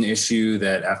this is an issue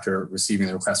that after receiving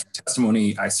the request for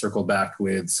testimony, I circled back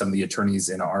with some of the attorneys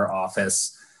in our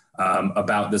office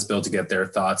about this bill to get their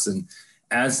thoughts. And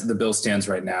as the bill stands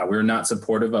right now, we're not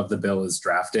supportive of the bill as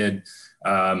drafted,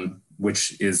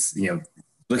 which is,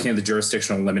 looking at the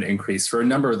jurisdictional limit increase for a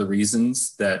number of the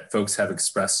reasons that folks have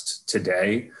expressed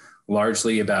today,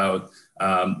 largely about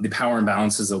the power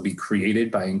imbalances that will be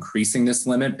created by increasing this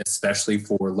limit, especially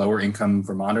for lower income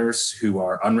Vermonters who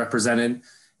are unrepresented,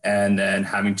 and then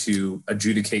having to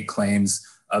adjudicate claims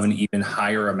of an even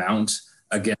higher amount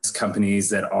against companies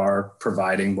that are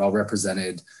providing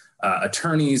well-represented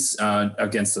attorneys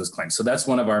against those claims. So that's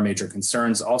one of our major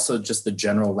concerns. Also, just the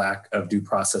general lack of due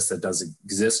process that does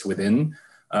exist within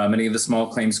many of the small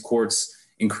claims courts.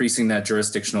 Increasing that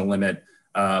jurisdictional limit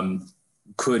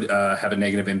could have a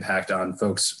negative impact on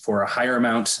folks for a higher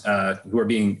amount who are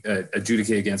being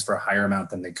adjudicated against for a higher amount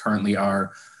than they currently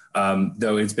are.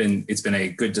 Though it's been a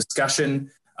good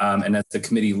discussion, and as the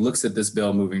committee looks at this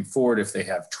bill moving forward, if they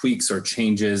have tweaks or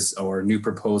changes or new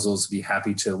proposals, be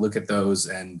happy to look at those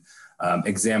and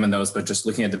examine those. But just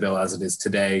looking at the bill as it is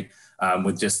today,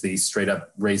 with just the straight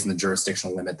up raising the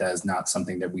jurisdictional limit, that is not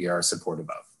something that we are supportive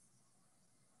of.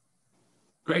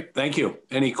 Great, thank you.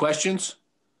 Any questions?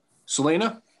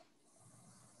 Selena?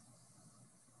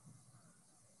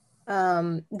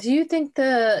 Do you think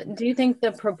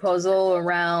the proposal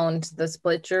around the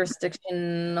split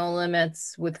jurisdictional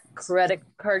limits with credit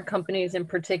card companies in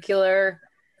particular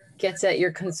gets at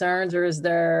your concerns, or is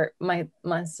there my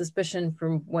suspicion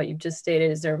from what you've just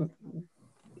stated is there,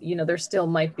 there still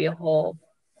might be a whole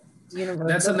universe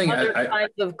That's of something other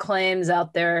kinds of claims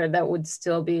out there that would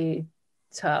still be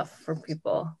tough for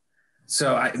people?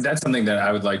 So that's something that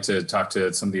I would like to talk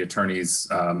to some of the attorneys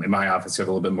in my office who have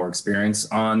a little bit more experience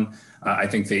on. I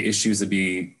think the issues that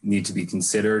need to be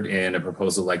considered in a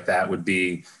proposal like that would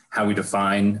be how we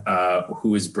define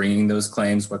who is bringing those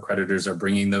claims, what creditors are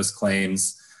bringing those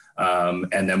claims,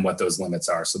 and then what those limits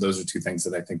are. So those are two things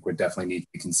that I think would definitely need to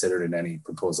be considered in any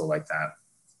proposal like that.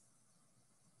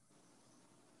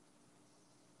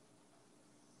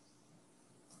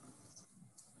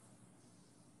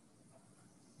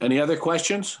 Any other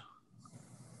questions?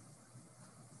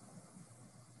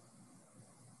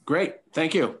 Great,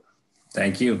 thank you.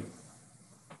 Thank you.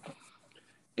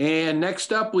 And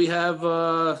next up, we have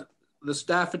the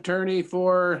staff attorney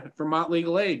for Vermont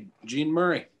Legal Aid, Jean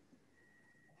Murray.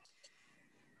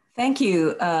 Thank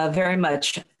you very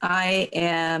much. I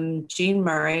am Jean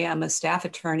Murray. I'm a staff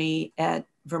attorney at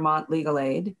Vermont Legal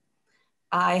Aid.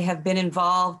 I have been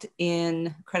involved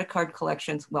in credit card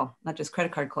collections, well, not just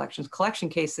credit card collections, collection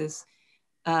cases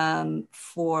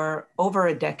for over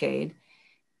a decade.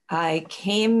 I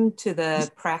came to the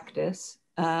practice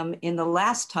in the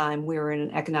last time we were in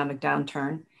an economic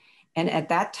downturn. And at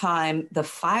that time, the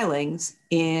filings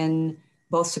in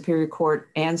both Superior Court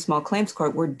and Small Claims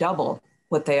Court were double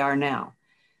what they are now.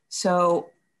 So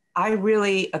I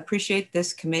really appreciate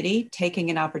this committee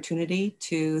taking an opportunity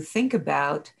to think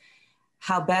about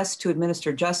how best to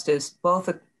administer justice, both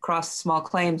across small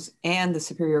claims and the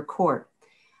Superior Court.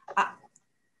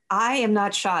 I am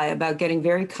not shy about getting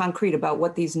very concrete about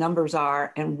what these numbers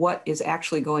are and what is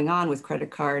actually going on with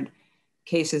credit card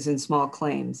cases and small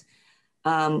claims.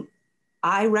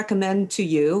 I recommend to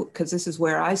you, because this is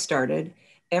where I started,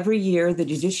 every year the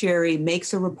judiciary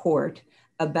makes a report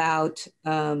about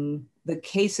the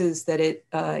cases that it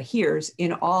hears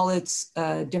in all its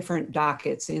different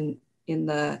dockets, in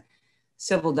the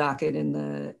civil docket, in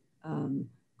the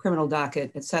criminal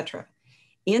docket, et cetera.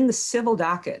 In the civil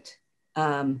docket,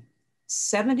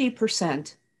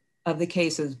 70% of the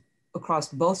cases across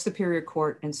both Superior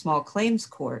Court and Small Claims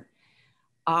Court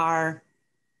are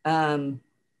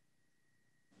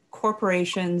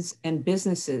corporations and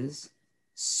businesses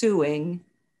suing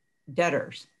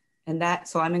debtors. And that,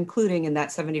 so I'm including in that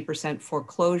 70%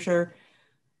 foreclosure,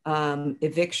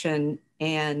 eviction,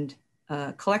 and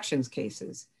collections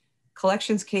cases.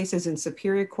 Collections cases in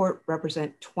Superior Court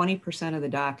represent 20% of the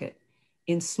docket.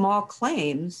 In small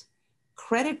claims,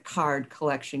 credit card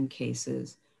collection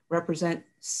cases represent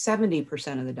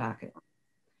 70% of the docket.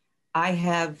 I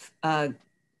have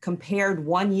compared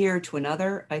one year to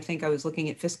another. I think I was looking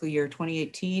at fiscal year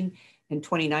 2018 and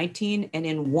 2019, and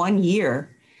in 1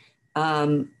 year,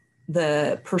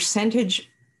 the percentage,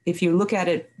 if you look at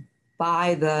it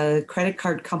by the credit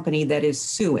card company that is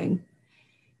suing,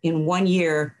 in 1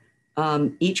 year,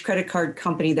 each credit card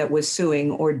company that was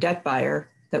suing or debt buyer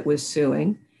that was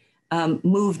suing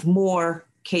moved more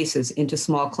cases into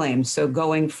small claims. So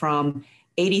going from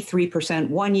 83%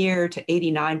 1 year to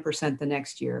 89% the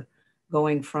next year,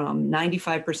 going from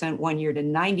 95% 1 year to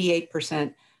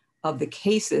 98% of the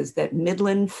cases that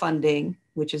Midland Funding,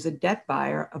 which is a debt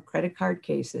buyer of credit card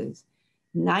cases,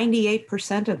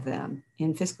 98% of them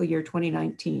in fiscal year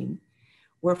 2019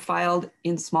 were filed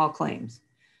in small claims.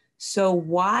 So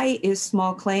why is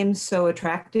small claims so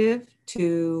attractive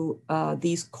to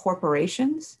these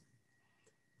corporations?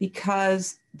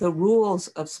 Because the rules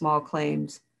of small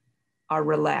claims are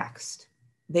relaxed.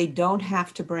 They don't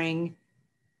have to bring,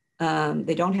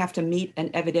 they don't have to meet an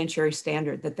evidentiary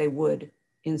standard that they would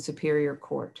in Superior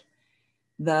Court.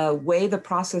 The way the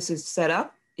process is set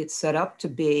up, it's set up to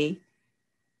be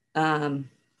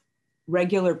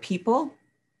regular people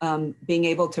being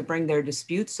able to bring their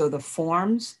disputes. So the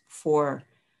forms for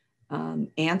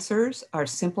answers are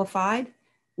simplified,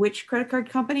 which credit card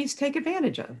companies take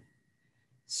advantage of.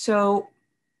 So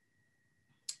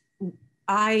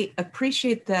I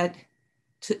appreciate that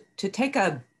to take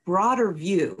a broader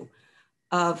view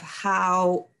of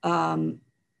how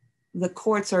the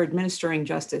courts are administering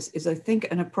justice is, I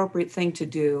think, an appropriate thing to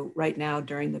do right now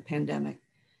during the pandemic.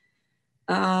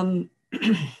 Of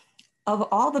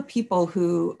all the people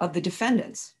of the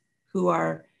defendants who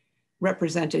are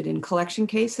represented in collection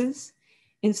cases,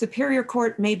 in Superior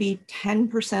Court, maybe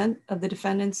 10% of the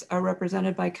defendants are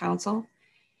represented by counsel.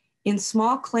 In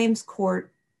Small Claims Court,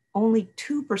 only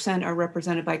 2% are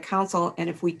represented by counsel. And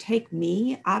if we take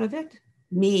me out of it,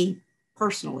 me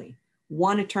personally,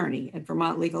 one attorney at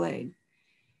Vermont Legal Aid,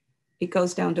 it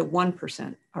goes down to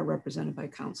 1% are represented by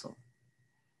counsel.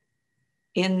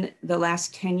 In the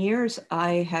last 10 years,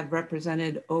 I have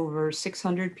represented over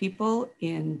 600 people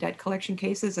in debt collection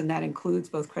cases, and that includes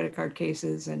both credit card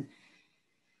cases and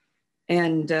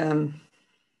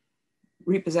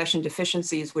repossession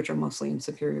deficiencies, which are mostly in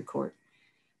Superior Court.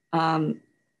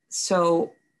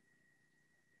 So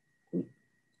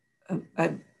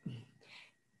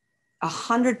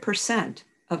 100%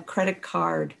 of credit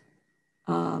card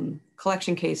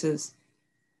collection cases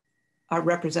are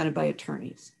represented by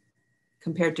attorneys,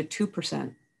 compared to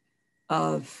 2%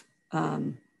 of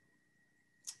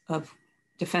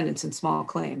defendants in small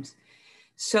claims.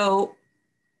 So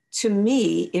to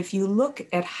me, if you look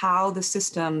at how the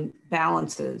system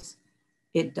balances,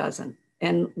 it doesn't.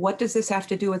 And what does this have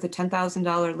to do with a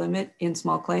 $10,000 limit in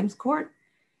Small Claims Court?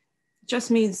 It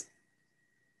just means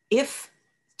if,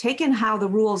 taken how the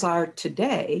rules are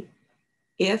today,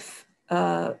 if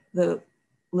the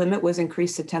limit was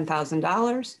increased to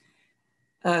 $10,000,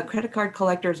 credit card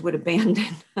collectors would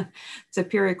abandon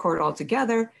Superior Court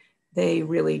altogether. They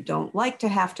really don't like to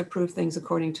have to prove things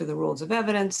according to the rules of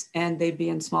evidence, and they'd be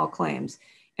in small claims.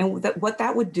 And what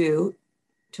that would do,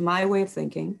 to my way of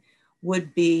thinking,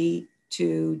 would be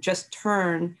to just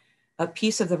turn a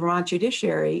piece of the Vermont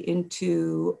judiciary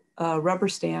into a rubber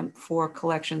stamp for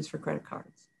collections for credit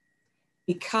cards.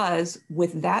 Because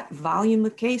with that volume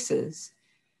of cases,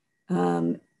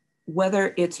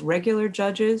 whether it's regular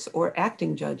judges or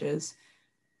acting judges,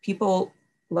 people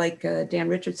like Dan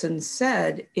Richardson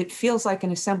said, it feels like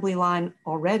an assembly line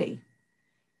already.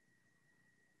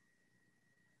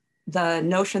 The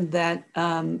notion that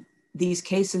these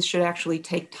cases should actually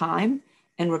take time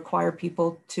and require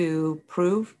people to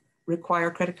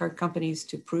require credit card companies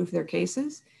to prove their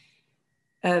cases.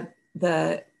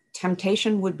 The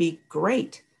temptation would be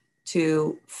great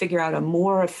to figure out a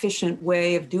more efficient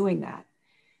way of doing that.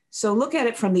 So look at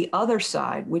it from the other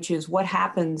side, which is what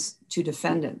happens to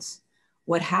defendants,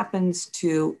 what happens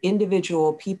to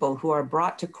individual people who are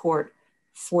brought to court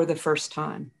for the first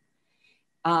time.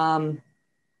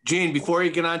 Gene, before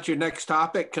you get on to your next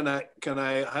topic, can I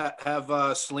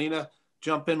have Selena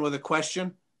jump in with a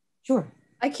question? Sure.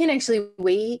 I can actually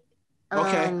wait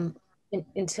Okay.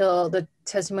 until the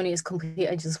testimony is complete.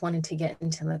 I just wanted to get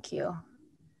into the queue.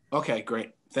 Okay,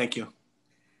 great. Thank you.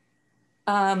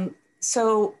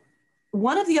 So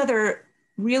one of the other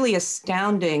really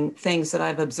astounding things that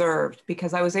I've observed,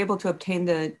 because I was able to obtain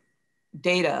the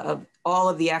data of all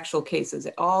of the actual cases,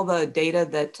 all the data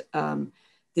that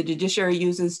the judiciary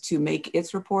uses to make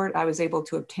its report, I was able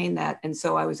to obtain that. And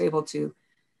so I was able to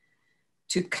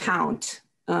count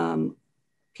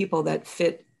people that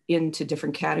fit into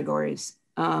different categories.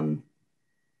 I'm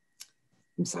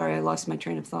sorry, I lost my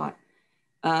train of thought.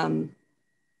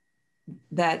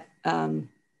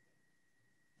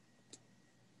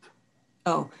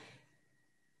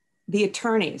 The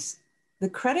attorneys, the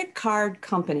credit card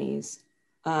companies,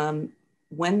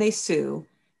 when they sue,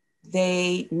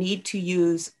 they need to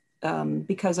use,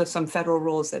 because of some federal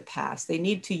rules that pass, they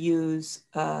need to use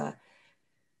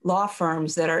law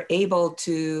firms that are able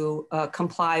to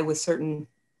comply with certain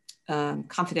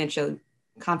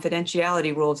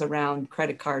confidentiality rules around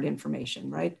credit card information,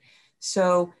 right?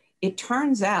 So it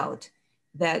turns out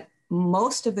that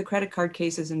most of the credit card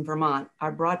cases in Vermont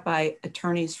are brought by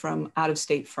attorneys from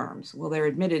out-of-state firms. Well, they're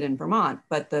admitted in Vermont,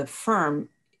 but the firm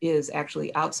is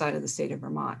actually outside of the state of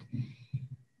Vermont.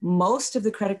 Most of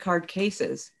the credit card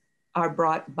cases are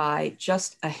brought by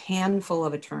just a handful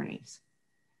of attorneys.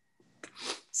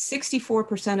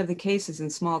 64% of the cases in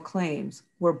small claims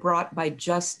were brought by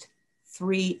just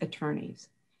 3 attorneys.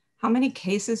 How many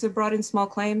cases are brought in small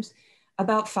claims?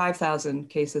 About 5,000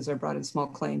 cases are brought in small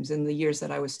claims in the years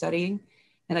that I was studying.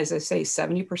 And as I say,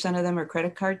 70% of them are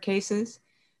credit card cases.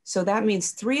 So that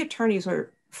means 3 attorneys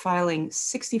are filing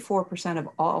 64% of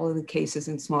all of the cases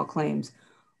in small claims.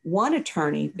 1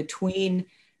 attorney, between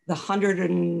the 100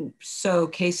 and so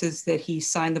cases that he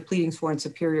signed the pleadings for in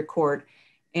Superior Court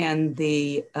and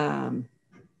the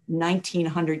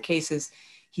 1,900 cases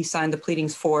he signed the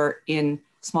pleadings for in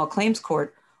small claims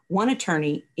court, 1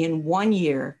 attorney in 1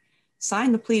 year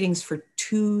signed the pleadings for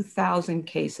 2,000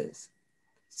 cases.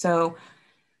 So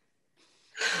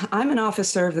I'm an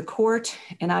officer of the court,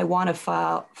 and I want to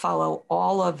follow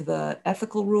all of the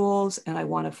ethical rules, and I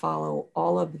want to follow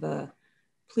all of the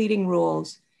pleading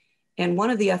rules. And one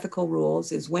of the ethical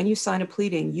rules is when you sign a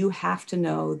pleading, you have to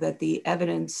know that the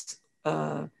evidence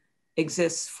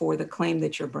exists for the claim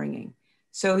that you're bringing.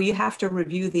 So you have to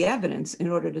review the evidence in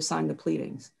order to sign the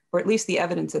pleadings, or at least the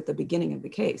evidence at the beginning of the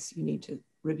case. You need to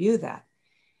review that.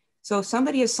 So if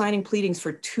somebody is signing pleadings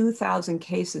for 2,000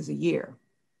 cases a year,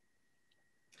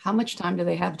 how much time do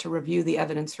they have to review the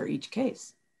evidence for each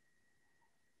case?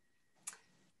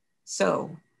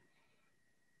 So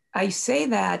I say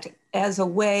that as a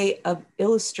way of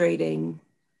illustrating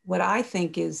what I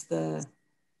think is the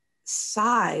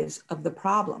size of the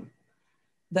problem.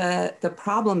 The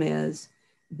problem is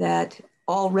that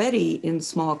already in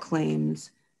small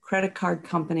claims, credit card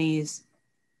companies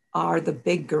are the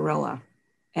big gorilla,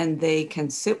 and they can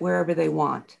sit wherever they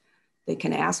want. They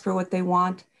can ask for what they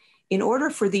want. In order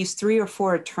for these 3 or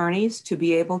 4 attorneys to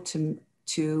be able to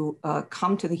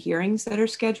come to the hearings that are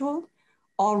scheduled,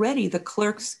 already the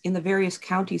clerks in the various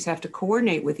counties have to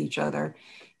coordinate with each other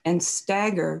and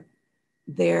stagger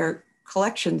their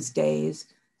collections days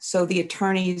so the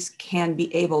attorneys can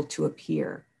be able to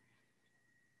appear.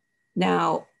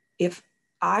 Now, if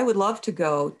I would love to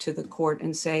go to the court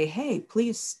and say, hey,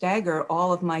 please stagger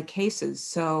all of my cases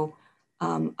so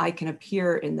I can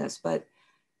appear in this. But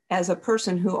as a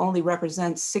person who only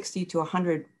represents 60 to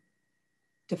 100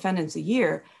 defendants a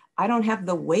year, I don't have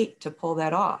the weight to pull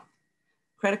that off.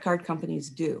 Credit card companies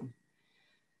do.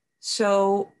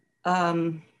 So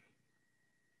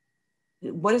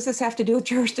what does this have to do with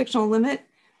jurisdictional limit?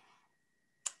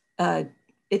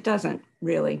 It doesn't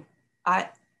really.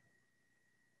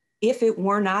 If it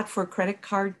were not for credit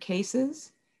card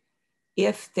cases,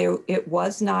 if it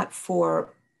was not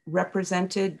for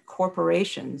represented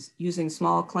corporations using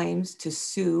small claims to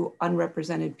sue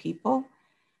unrepresented people,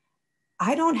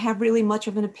 I don't have really much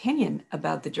of an opinion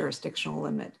about the jurisdictional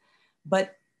limit.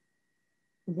 But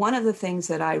one of the things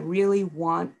that I really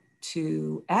want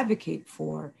to advocate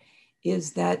for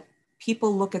is that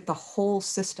people look at the whole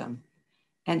system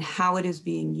and how it is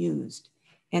being used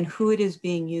and who it is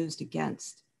being used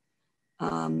against.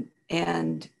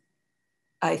 And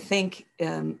I think,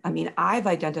 I've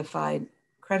identified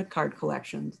credit card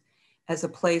collections as a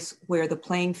place where the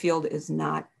playing field is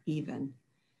not even.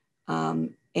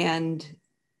 And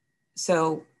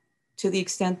so to the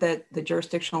extent that the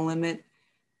jurisdictional limit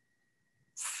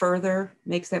further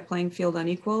makes that playing field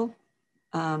unequal,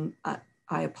 I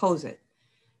oppose it.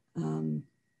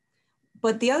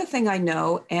 But the other thing I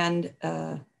know, and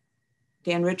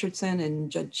Dan Richardson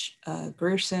and Judge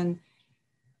Grierson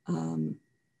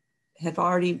have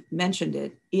already mentioned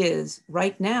it, is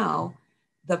right now,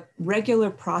 the regular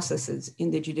processes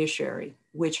in the judiciary,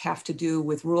 which have to do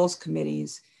with rules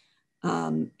committees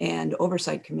and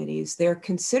oversight committees, they're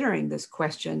considering this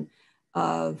question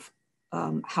of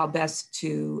how best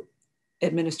to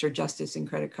administer justice in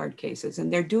credit card cases.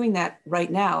 And they're doing that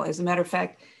right now. As a matter of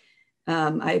fact,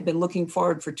 I've been looking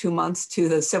forward for 2 months to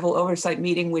the civil oversight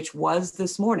meeting, which was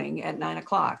this morning at 9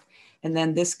 o'clock. And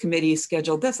then this committee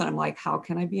scheduled this. And I'm like, how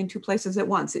can I be in 2 places at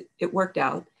once? It worked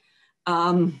out.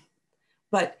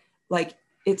 But like,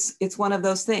 it's one of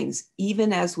those things.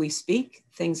 Even as we speak,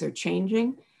 things are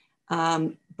changing.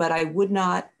 But I would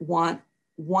not want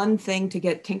one thing to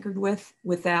get tinkered with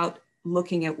without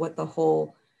looking at what the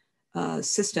whole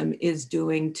system is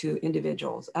doing to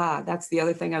individuals. That's the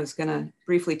other thing I was gonna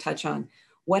briefly touch on.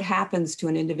 What happens to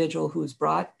an individual who's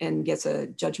brought and gets a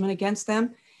judgment against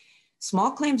them?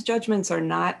 Small claims judgments are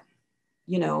not,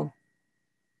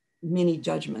 mini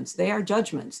judgments. They are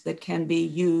judgments that can be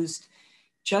used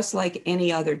just like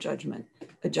any other judgment.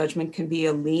 A judgment can be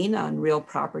a lien on real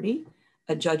property.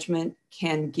 A judgment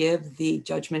can give the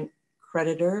judgment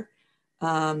creditor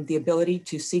the ability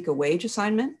to seek a wage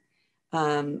assignment.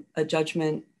 A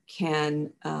judgment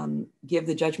can give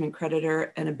the judgment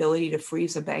creditor an ability to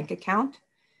freeze a bank account.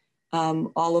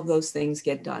 All of those things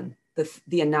get done.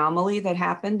 The anomaly that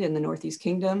happened in the Northeast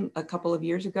Kingdom a couple of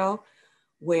years ago,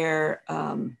 where,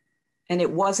 and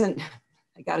it wasn't,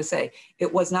 I gotta say,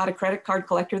 it was not a credit card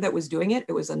collector that was doing it.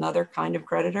 It was another kind of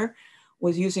creditor,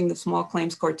 was using the small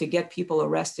claims court to get people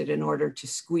arrested in order to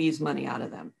squeeze money out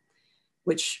of them,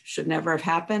 which should never have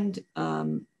happened.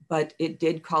 But it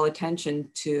did call attention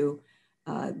to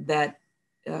that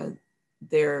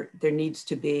there needs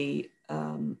to be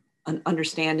an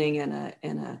understanding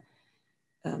and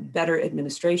a better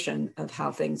administration of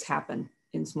how things happen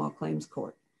in small claims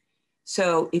court.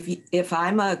 So if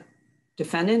I'm a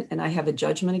defendant and I have a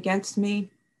judgment against me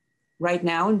right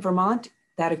now in Vermont,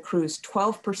 that accrues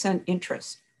 12%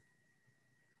 interest,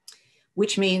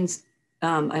 which means,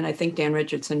 and I think Dan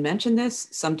Richardson mentioned this,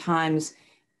 sometimes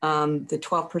the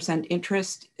 12%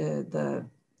 interest, the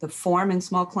form in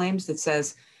small claims that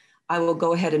says, I will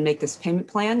go ahead and make this payment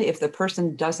plan. If the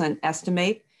person doesn't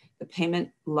estimate the payment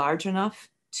large enough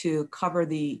to cover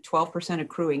the 12%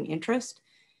 accruing interest,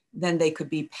 then they could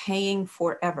be paying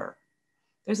forever.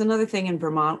 There's another thing in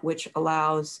Vermont which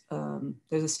allows,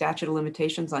 there's a statute of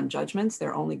limitations on judgments.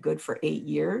 They're only good for 8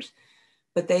 years,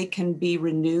 but they can be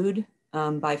renewed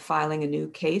by filing a new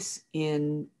case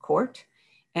in court.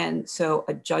 And so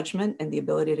a judgment and the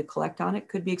ability to collect on it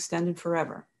could be extended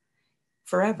forever.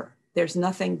 Forever. There's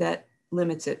nothing that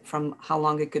limits it from how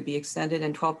long it could be extended,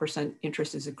 and 12%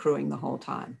 interest is accruing the whole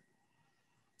time.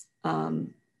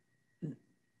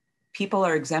 People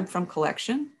are exempt from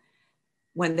collection.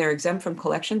 When they're exempt from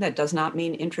collection, that does not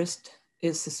mean interest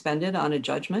is suspended on a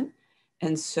judgment.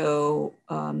 And so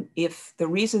if the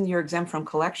reason you're exempt from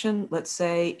collection, let's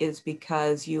say, is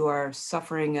because you are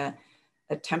suffering a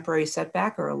temporary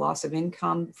setback or a loss of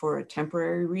income for a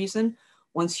temporary reason,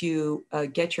 once you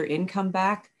get your income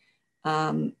back,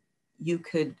 the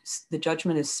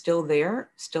judgment is still there,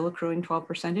 still accruing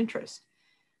 12% interest.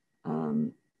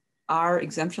 Our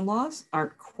exemption laws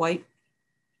aren't quite,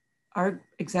 our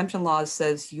exemption laws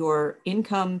says your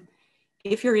income,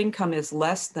 if your income is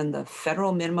less than the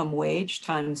federal minimum wage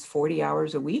times 40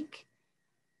 hours a week,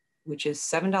 which is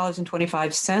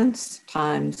 $7.25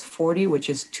 times 40, which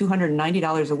is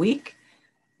 $290 a week,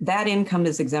 that income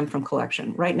is exempt from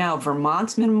collection. Right now,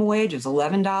 Vermont's minimum wage is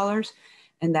 $11,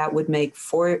 and that would make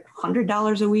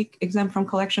 $400 a week exempt from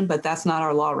collection, but that's not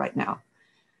our law right now.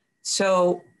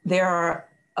 So there are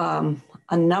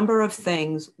a number of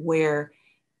things where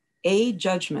a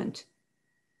judgment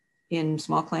in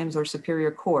small claims or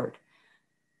superior court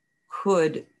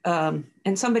could, and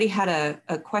somebody had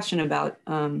a question about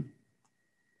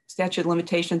statute of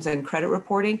limitations and credit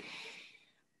reporting.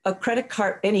 A credit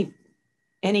card,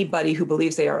 anybody who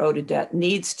believes they are owed a debt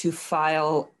needs to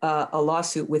file a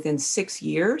lawsuit within 6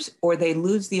 years, or they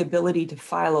lose the ability to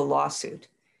file a lawsuit.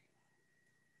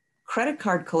 Credit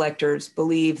card collectors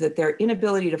believe that their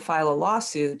inability to file a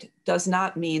lawsuit does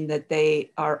not mean that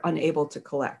they are unable to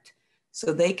collect.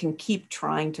 So they can keep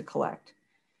trying to collect.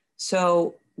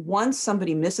 So once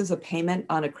somebody misses a payment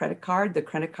on a credit card, the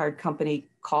credit card company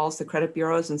calls the credit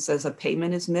bureaus and says a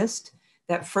payment is missed.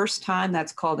 That first time,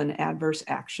 that's called an adverse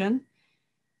action.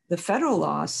 The federal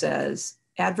law says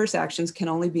adverse actions can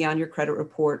only be on your credit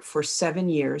report for 7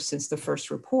 years since the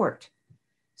first report.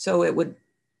 So it would,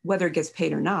 whether it gets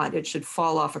paid or not, it should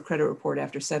fall off a credit report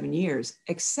after 7 years,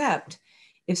 except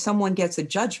if someone gets a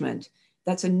judgment,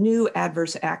 that's a new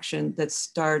adverse action that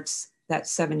starts that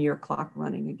 7-year clock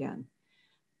running again.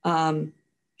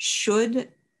 Should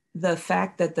the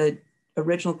fact that the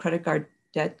original credit card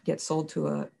debt gets sold to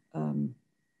a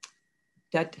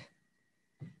debt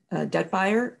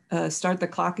buyer start the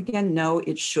clock again? No,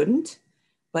 it shouldn't.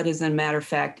 But as a matter of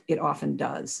fact, it often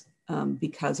does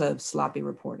because of sloppy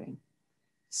reporting.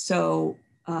 So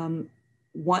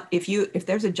if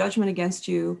there's a judgment against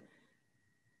you,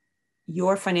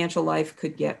 your financial life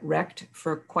could get wrecked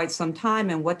for quite some time.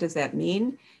 And what does that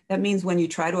mean? That means when you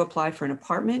try to apply for an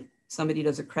apartment, somebody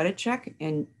does a credit check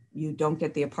and you don't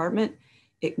get the apartment,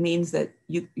 it means that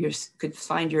you could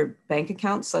find your bank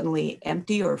account suddenly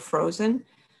empty or frozen.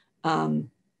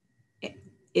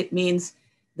 It means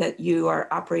that you are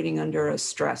operating under a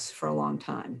stress for a long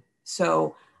time.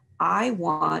 So I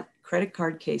want credit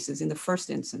card cases in the first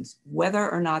instance, whether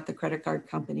or not the credit card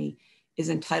company is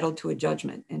entitled to a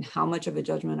judgment and how much of a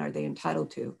judgment are they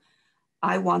entitled to.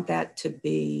 I want that to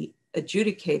be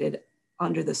adjudicated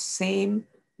under the same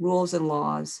rules and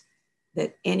laws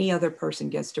that any other person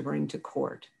gets to bring to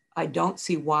court. I don't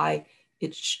see why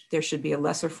there should be a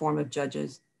lesser form of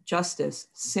justice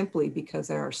simply because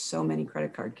there are so many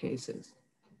credit card cases.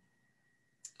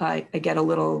 I get a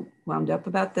little wound up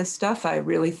about this stuff. I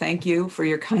really thank you for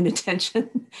your kind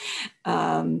attention.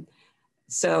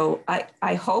 So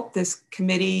I hope this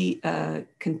committee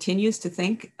continues to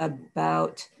think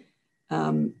about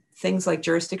things like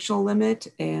jurisdictional limit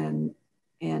and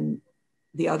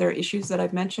the other issues that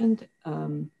I've mentioned.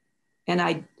 And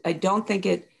I don't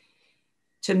think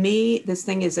to me, this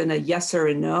thing isn't a yes or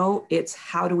a no, it's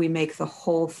how do we make the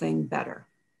whole thing better?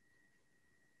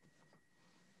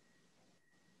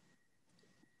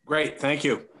 Great, thank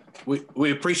you.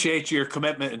 We appreciate your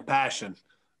commitment and passion,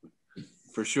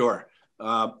 for sure. We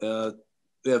have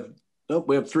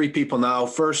 3 people now.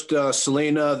 First,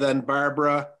 Selena, then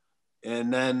Barbara,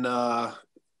 and then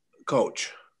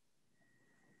Coach.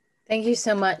 Thank you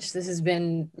so much. This has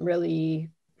been really,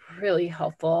 really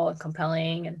helpful and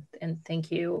compelling, and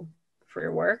thank you for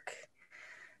your work.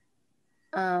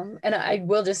 And I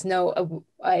will just note,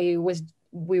 I was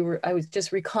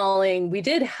just recalling, we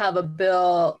did have a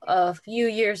bill a few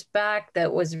years back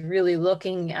that was really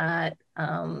looking at,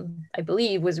 I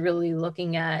believe was really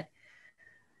looking at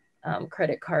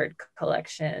credit card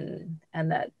collection,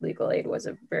 and that legal aid was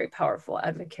a very powerful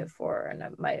advocate for. And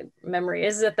my memory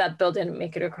is that bill didn't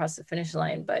make it across the finish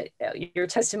line, but your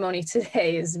testimony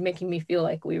today is making me feel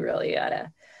like we really ought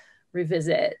to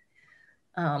revisit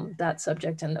that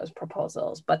subject and those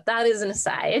proposals. But that is an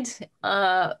aside.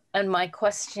 And my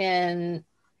question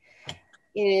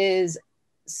is,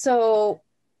 so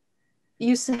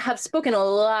you have spoken a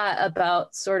lot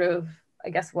about sort of,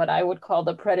 I guess, what I would call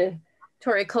the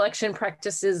predatory collection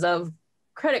practices of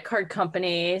credit card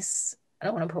companies. I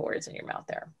don't want to put words in your mouth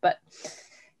there, but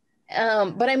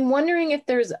I'm wondering if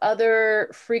there's other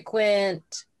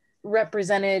frequent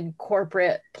represented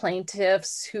corporate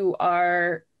plaintiffs who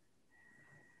are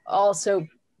also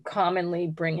commonly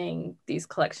bringing these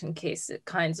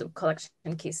kinds of collection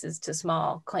cases to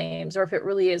small claims, or if it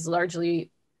really is largely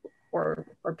or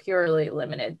purely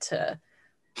limited to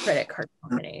credit card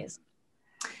companies.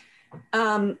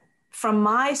 From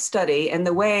my study and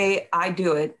the way I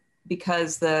do it,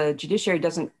 because the judiciary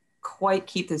doesn't quite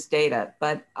keep this data,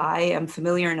 but I am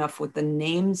familiar enough with the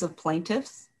names of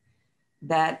plaintiffs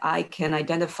that I can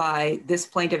identify this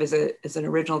plaintiff is an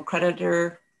original credit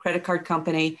card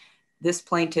company. This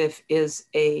plaintiff is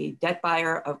a debt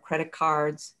buyer of credit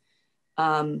cards.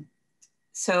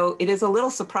 So it is a little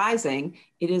surprising.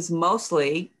 It is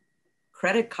mostly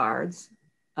credit cards,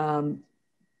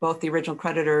 both the original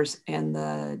creditors and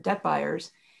the debt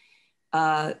buyers.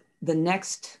 The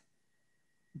next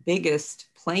biggest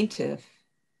plaintiff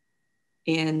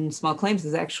in small claims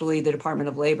is actually the Department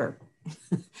of Labor.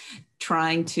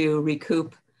 trying to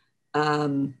recoup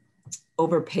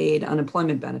overpaid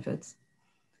unemployment benefits.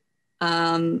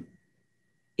 In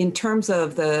terms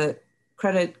of the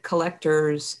credit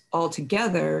collectors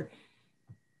altogether,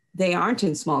 they aren't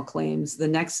in small claims. The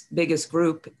next biggest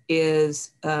group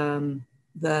is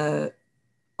the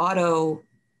auto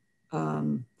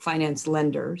finance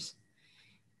lenders.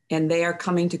 And they are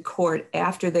coming to court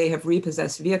after they have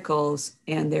repossessed vehicles,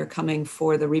 and they're coming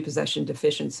for the repossession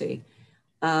deficiency.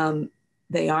 There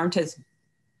aren't as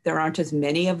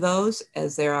many of those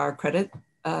as there are credit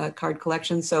card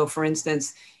collections. So for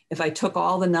instance, if I took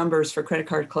all the numbers for credit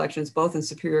card collections, both in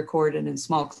Superior Court and in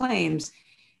small claims,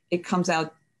 it comes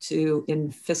out to,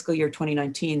 in fiscal year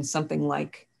 2019, something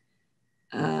like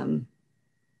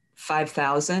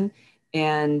 5,000,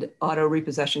 and auto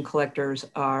repossession collectors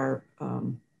are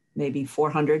maybe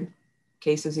 400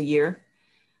 cases a year.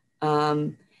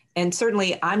 And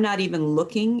certainly I'm not even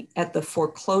looking at the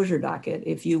foreclosure docket.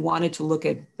 If you wanted to look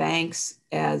at banks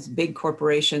as big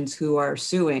corporations who are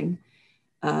suing,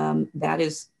 that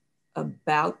is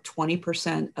about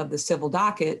 20% of the civil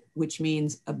docket, which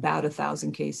means about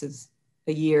 1,000 cases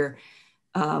a year.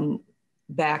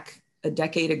 Back a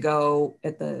decade ago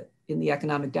in the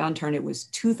economic downturn, it was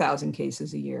 2,000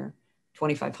 cases a year,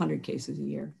 2,500 cases a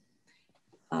year.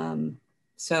 And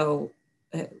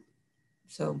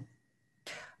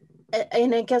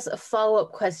I guess a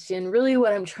follow-up question, really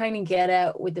what I'm trying to get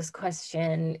at with this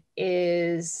question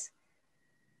is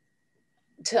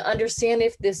to understand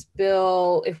if this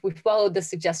bill, if we followed the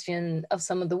suggestion of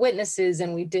some of the witnesses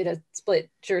and we did a split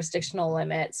jurisdictional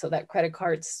limit so that credit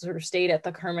cards sort of stayed at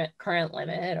the current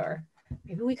limit, or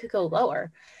maybe we could go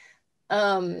lower.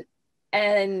 And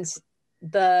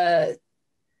the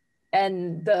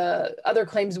other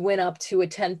claims went up to a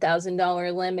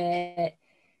 $10,000 limit.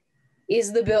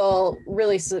 Is the bill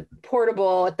really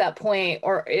supportable at that point,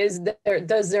 or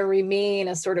does there remain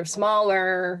a sort of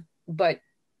smaller but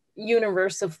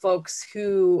universe of folks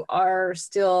who are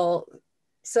still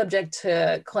subject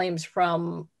to claims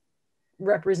from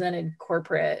represented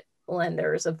corporate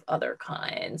lenders of other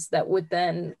kinds that would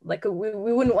then, like, we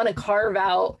wouldn't want to carve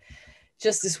out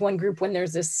just this one group when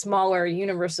there's this smaller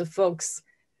universe of folks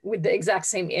with the exact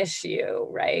same issue,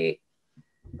 right?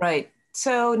 Right.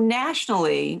 So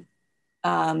nationally,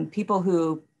 people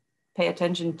who pay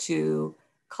attention to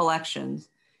collections,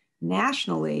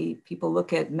 nationally, people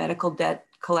look at medical debt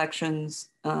collections.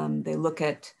 They look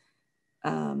at,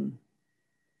 I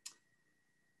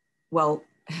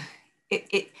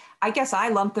guess I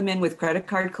lump them in with credit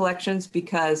card collections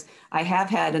because I have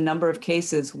had a number of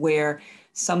cases where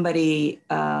somebody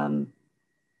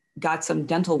got some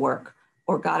dental work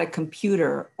or got a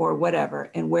computer or whatever,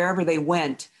 and wherever they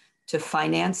went to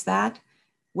finance that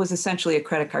was essentially a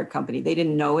credit card company. They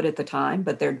didn't know it at the time,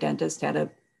 but their dentist had a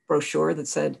brochure that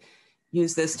said,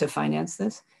 use this to finance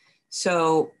this.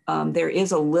 So there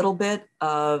is a little bit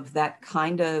of that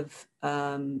kind of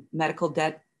medical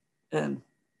debt,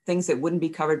 things that wouldn't be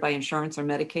covered by insurance or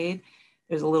Medicaid.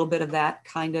 There's a little bit of that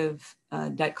kind of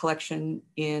debt collection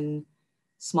in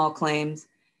small claims.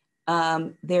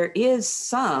 There is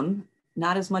some,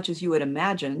 not as much as you would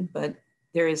imagine, but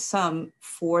there is some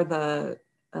for the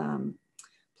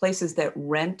places that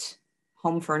rent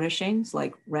home furnishings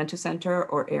like Rent-A-Center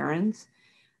or Aaron's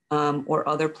or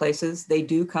other places. They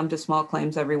do come to small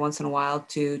claims every once in a while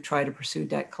to try to pursue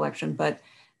debt collection, but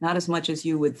not as much as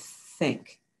you would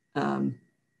think that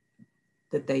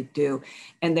they do.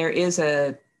 And there is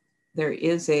a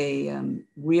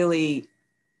really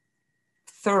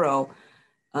thorough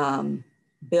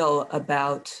bill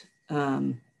about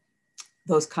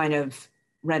those kind of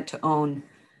rent to own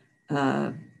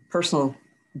personal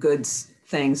goods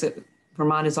things. That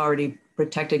Vermont has already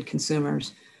protected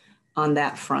consumers on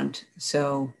that front.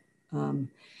 So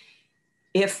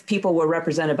if people were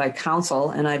represented by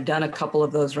counsel, and I've done a couple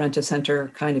of those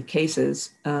Rent-A-Center kind of cases,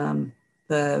 and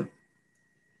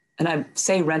I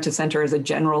say Rent-A-Center as a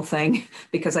general thing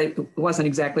because it was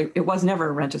never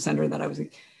a Rent-A-Center that I was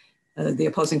the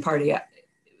opposing party.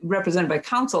 Represented by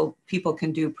counsel, people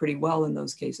can do pretty well in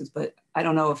those cases, but I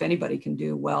don't know if anybody can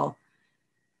do well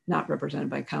not represented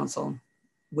by counsel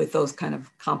with those kind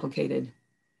of complicated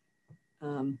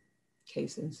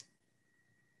cases.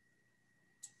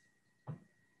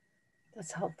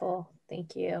 That's helpful.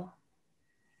 Thank you.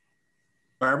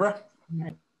 Barbara?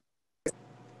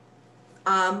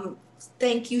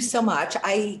 Thank you so much.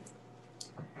 I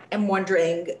am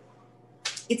wondering,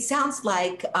 it sounds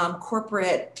like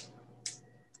corporate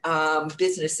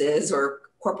businesses or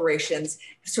corporations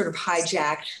sort of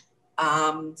hijacked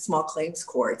small claims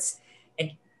courts.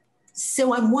 And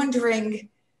so I'm wondering,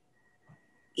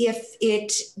 if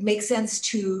it makes sense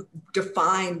to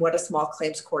define what a small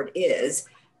claims court is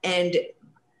and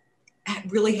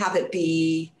really have it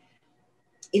be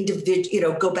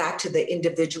individual, go back to the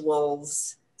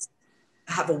individuals,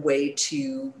 have a way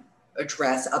to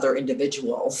address other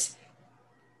individuals,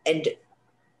 and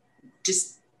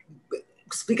just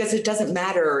because it doesn't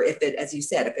matter if it, as you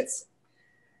said, if it's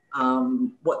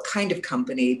what kind of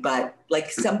company, but like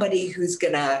somebody who's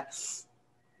gonna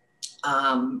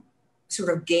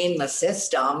sort of game the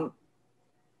system.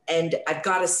 And I've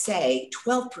got to say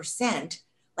 12%,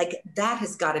 like that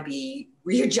has got to be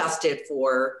readjusted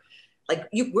for, like,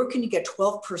 where can you get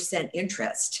 12%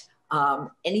 interest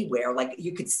anywhere? Like,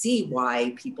 you could see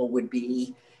why people would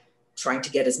be trying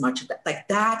to get as much of that. Like,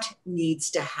 that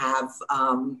needs to have,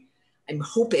 I'm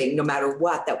hoping no matter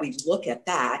what, that we look at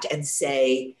that and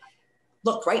say,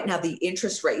 look, right now the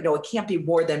interest rate, it can't be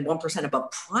more than 1%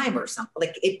 above prime or something.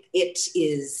 Like it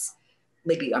is,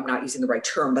 maybe I'm not using the right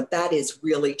term, but that is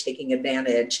really taking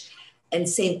advantage. And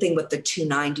same thing with the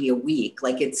 $290 a week.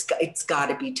 Like it's got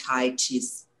to be tied to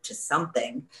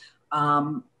something.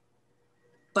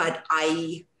 But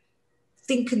I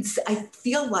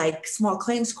feel like small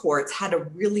claims courts had a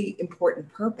really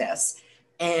important purpose,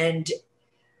 and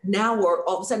now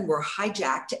all of a sudden we're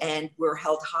hijacked and we're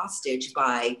held hostage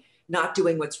by not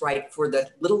doing what's right for the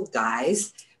little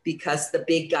guys because the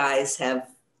big guys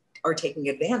are taking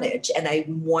advantage. And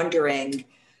I'm wondering,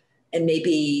 and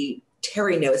maybe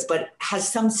Terry knows, but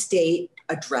has some state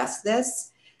addressed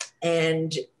this?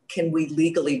 And can we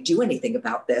legally do anything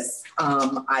about this?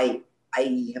 I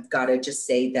have got to just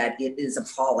say that it is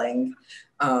appalling.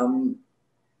 And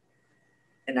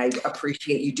I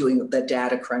appreciate you doing the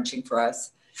data crunching for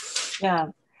us. Yeah,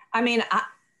 I mean,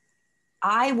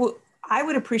 I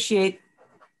would appreciate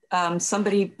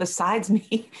somebody besides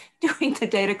me doing the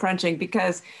data crunching,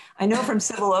 because I know from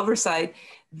civil oversight,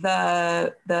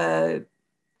 the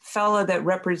fellow that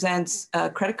represents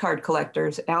credit card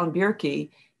collectors, Alan Bierke,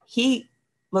 he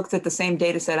looks at the same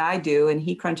data set I do, and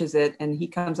he crunches it, and he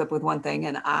comes up with one thing,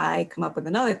 and I come up with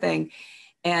another thing.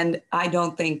 And I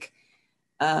don't think,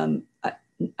 I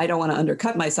don't want to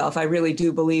undercut myself. I really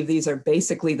do believe these are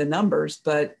basically the numbers,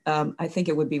 but I think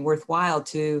it would be worthwhile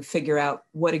to figure out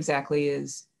what exactly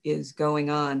is going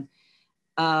on.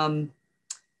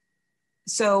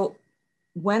 So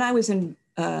when I was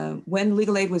when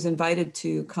Legal Aid was invited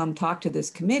to come talk to this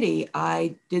committee,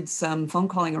 I did some phone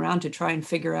calling around to try and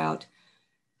figure out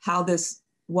how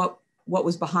what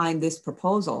was behind this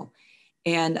proposal.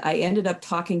 And I ended up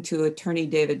talking to Attorney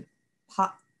David,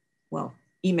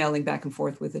 emailing back and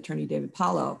forth with Attorney David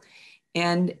Paulo.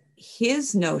 And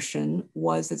his notion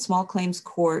was that small claims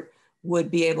court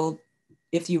would be able,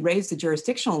 if you raise the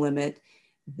jurisdictional limit,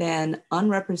 then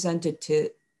unrepresented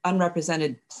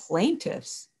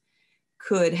plaintiffs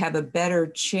could have a better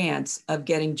chance of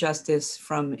getting justice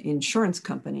from insurance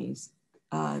companies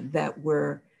that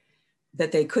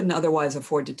they couldn't otherwise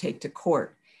afford to take to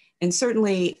court. And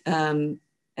certainly,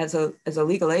 as a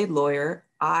legal aid lawyer,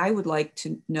 I would like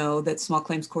to know that small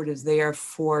claims court is there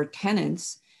for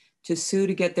tenants to sue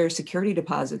to get their security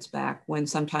deposits back when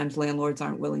sometimes landlords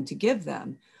aren't willing to give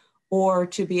them, or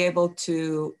to be able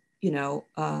to,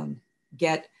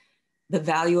 get the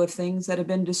value of things that have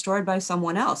been destroyed by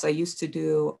someone else. I used to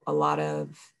do a lot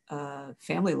of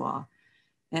family law,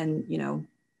 and,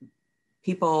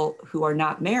 people who are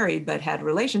not married but had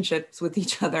relationships with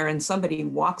each other, and somebody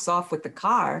walks off with the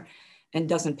car and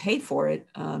doesn't pay for it,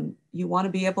 you want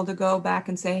to be able to go back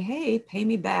and say, hey, pay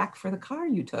me back for the car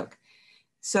you took.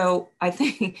 So I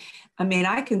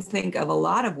can think of a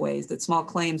lot of ways that small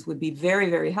claims would be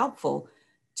very, very helpful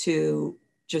to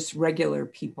just regular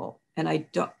people. And I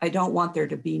don't want there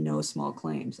to be no small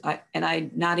claims. I'm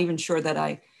not even sure that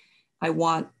I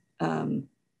want,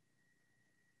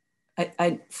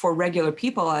 for regular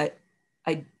people, I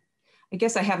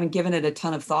guess I haven't given it a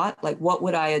ton of thought. Like, what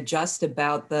would I adjust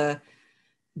about the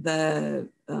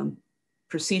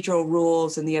procedural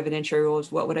rules and the evidentiary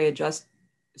rules? What would I adjust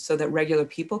so that regular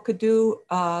people could do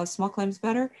small claims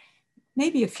better?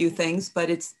 Maybe a few things, but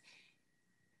it's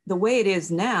the way it is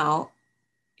now.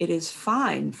 It is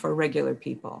fine for regular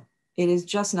people. It is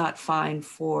just not fine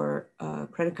for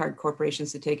credit card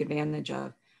corporations to take advantage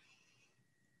of.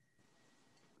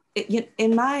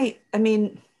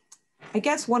 I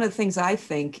guess one of the things I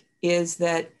think is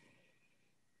that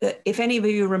if any of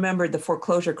you remembered the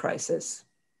foreclosure crisis,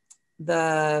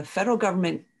 the federal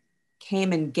government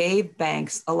came and gave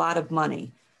banks a lot of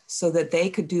money so that they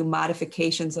could do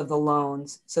modifications of the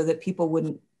loans so that people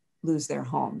wouldn't lose their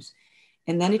homes.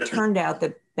 And then it turned out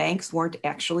that banks weren't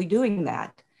actually doing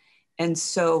that. And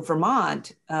so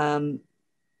Vermont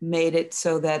made it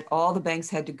so that all the banks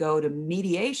had to go to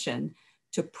mediation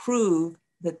to prove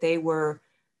that they were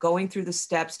going through the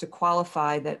steps to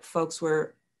qualify, that folks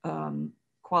were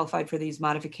qualified for these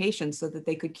modifications so that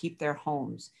they could keep their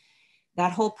homes.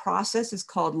 That whole process is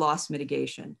called loss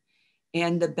mitigation.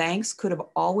 And the banks could have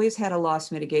always had a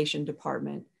loss mitigation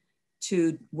department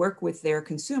to work with their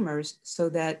consumers so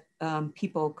that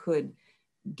people could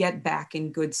get back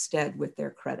in good stead with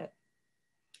their credit.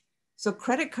 So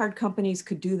credit card companies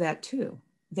could do that too.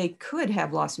 They could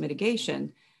have loss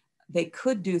mitigation. They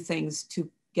could do things to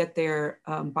get their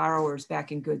borrowers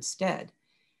back in good stead.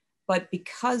 But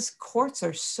because courts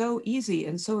are so easy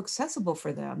and so accessible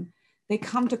for them, they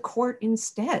come to court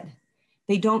instead.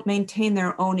 They don't maintain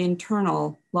their own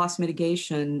internal loss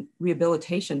mitigation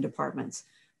rehabilitation departments,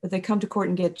 but they come to court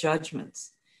and get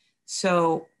judgments.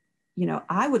 So, you know,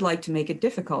 I would like to make it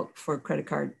difficult for credit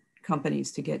card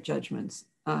companies to get judgments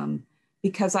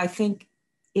because I think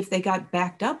if they got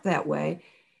backed up that way,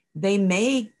 they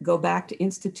may go back to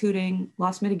instituting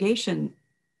loss mitigation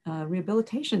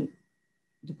rehabilitation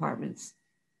departments.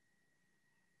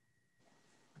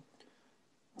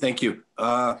 Thank you.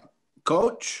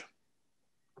 Coach?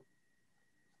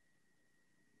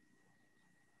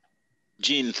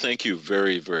 Gene, thank you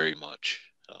very, very much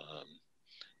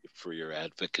for your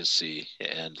advocacy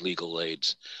and legal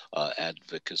aid's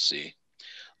advocacy.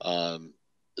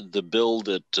 The bill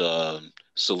that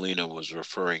Selena was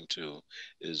referring to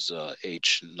is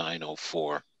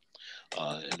H.112,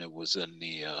 and it was in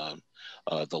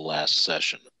the last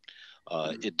session.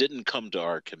 It didn't come to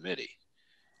our committee,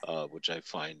 which I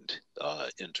find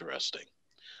interesting.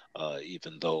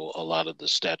 Even though a lot of the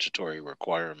statutory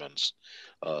requirements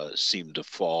seem to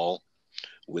fall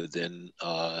within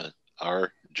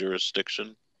our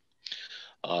jurisdiction.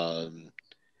 And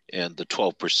the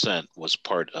 12% was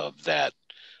part of that,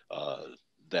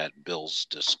 that bill's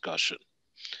discussion.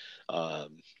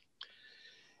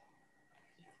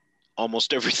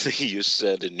 Almost everything you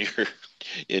said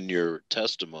in your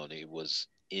testimony was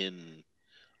in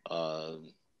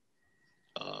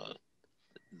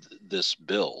this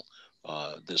bill,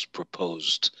 this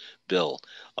proposed bill.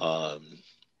 I'm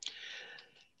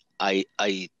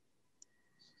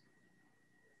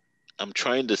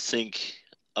trying to think,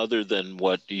 other than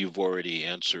what you've already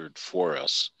answered for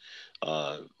us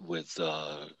with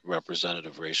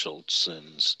Representative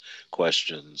Rachelton's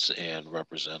questions and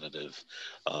Representative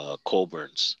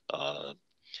Colburn's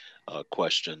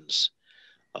questions.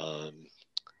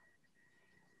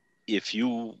 If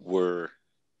you were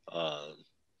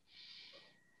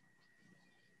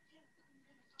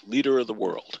leader of the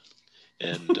world,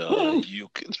 and you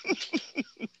could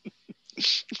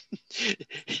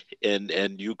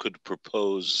and you could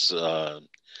propose a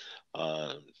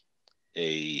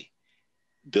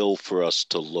bill for us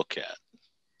to look at,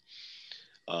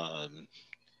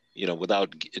 you know,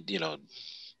 without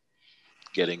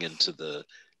getting into the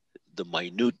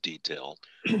minute detail,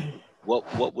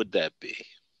 what would that be?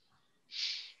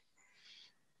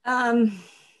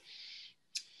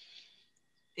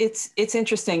 It's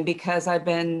interesting because I've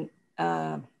been,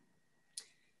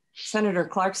 Senator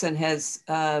Clarkson has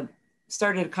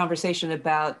started a conversation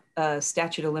about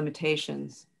statute of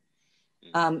limitations.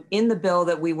 In the bill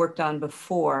that we worked on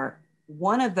before,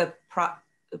 one of the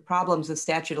problems with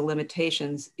statute of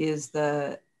limitations is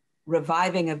the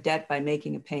reviving of debt by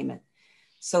making a payment.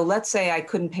 So let's say I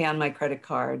couldn't pay on my credit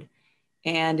card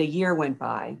and a year went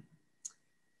by.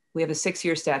 We have a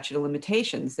 6-year statute of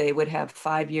limitations. They would have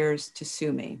 5 years to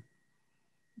sue me.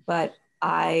 But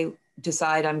I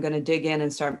decide I'm going to dig in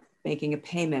and start making a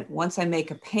payment. Once I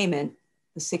make a payment,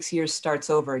 the 6 years starts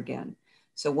over again.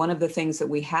 So one of the things that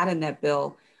we had in that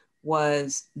bill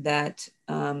was that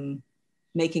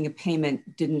making a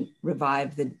payment didn't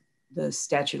revive the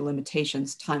statute of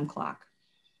limitations time clock.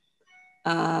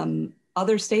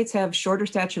 Other states have shorter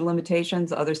statute of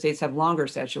limitations. Other states have longer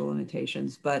statute of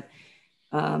limitations, but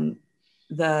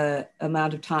the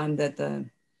amount of time that the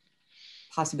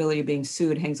possibility of being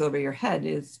sued hangs over your head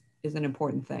is an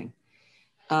important thing.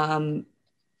 To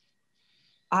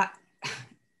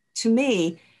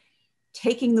me,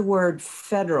 taking the word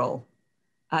federal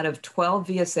out of 12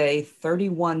 VSA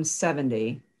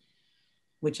 3170,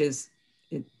 which is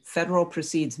federal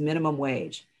precedes minimum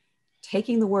wage,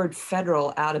 taking the word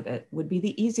federal out of it would be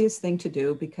the easiest thing to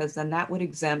do, because then that would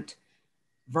exempt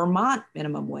Vermont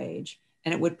minimum wage,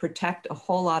 and it would protect a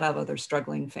whole lot of other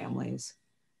struggling families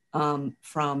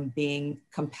from being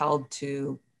compelled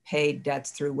to pay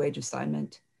debts through wage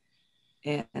assignment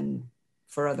and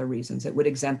for other reasons. It would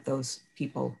exempt those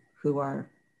people who are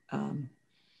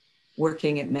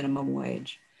working at minimum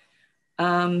wage.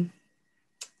 The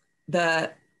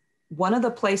one of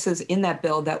the places in that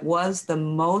bill that was the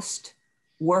most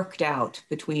worked out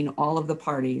between all of the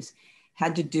parties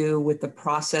had to do with the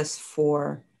process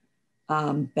for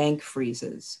bank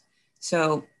freezes.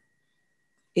 So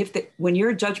when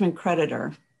you're a judgment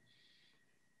creditor,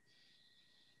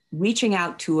 reaching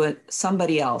out to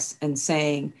somebody else and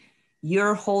saying,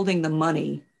 you're holding the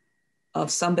money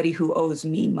of somebody who owes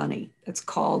me money. That's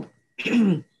called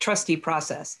trustee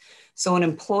process. So an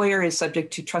employer is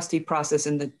subject to trustee process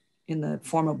in the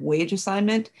form of wage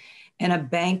assignment, and a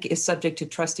bank is subject to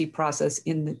trustee process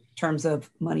in the terms of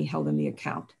money held in the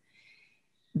account.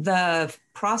 The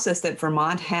process that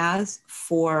Vermont has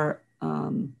for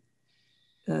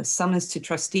summons to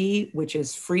trustee, which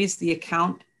is freeze the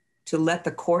account to let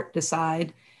the court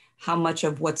decide how much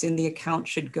of what's in the account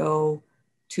should go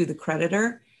to the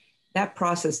creditor, that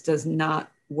process does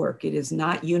not work. It is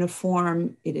not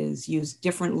uniform. It is used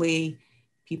differently.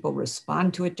 People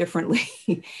respond to it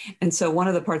differently. And so one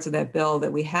of the parts of that bill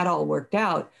that we had all worked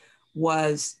out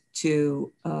was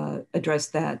to address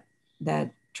that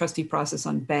trustee process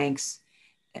on banks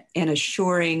and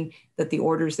assuring that the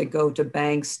orders that go to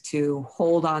banks to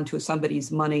hold on to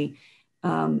somebody's money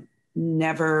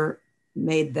never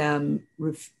made them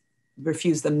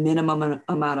refuse the minimum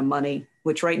amount of money,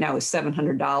 which right now is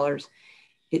 $700.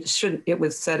 It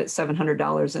was set at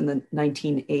 $700 in the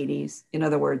 1980s. In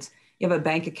other words, you have a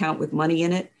bank account with money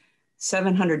in it,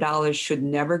 $700 should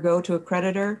never go to a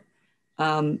creditor.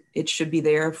 It should be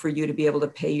there for you to be able to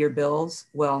pay your bills.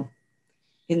 Well,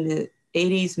 in the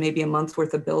 80s, maybe a month's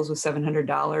worth of bills was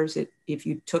 $700. If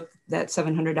you took that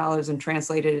 $700 and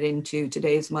translated it into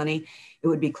today's money, it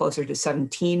would be closer to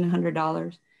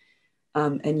 $1,700.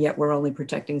 And yet we're only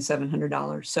protecting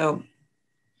 $700.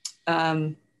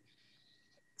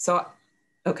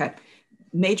 Okay.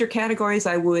 Major categories,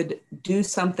 I would do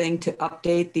something to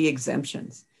update the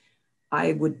exemptions.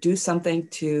 I would do something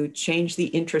to change the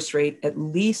interest rate, at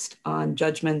least on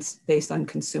judgments based on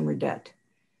consumer debt.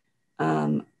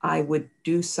 I would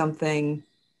do something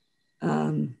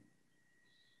to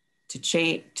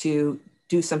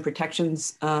do some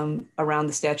protections around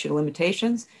the statute of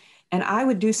limitations. And I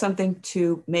would do something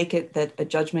to make it that a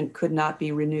judgment could not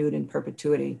be renewed in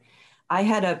perpetuity. I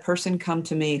had a person come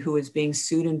to me who was being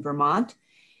sued in Vermont,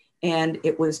 and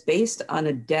it was based on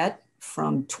a debt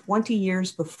from 20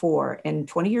 years before. And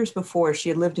 20 years before, she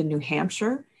had lived in New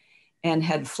Hampshire and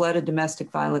had fled a domestic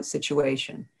violence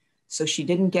situation. So she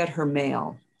didn't get her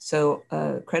mail. So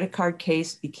a credit card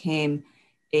case became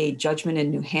a judgment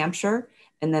in New Hampshire,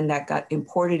 and then that got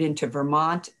imported into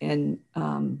Vermont and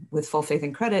with full faith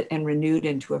and credit and renewed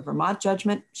into a Vermont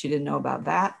judgment. She didn't know about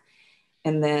that.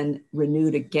 And then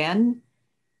renewed again.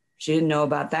 She didn't know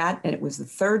about that. And it was the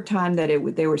third time that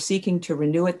they were seeking to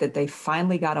renew it that they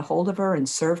finally got a hold of her and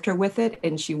served her with it.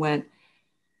 And she went,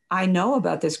 I know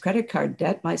about this credit card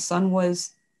debt. My son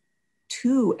was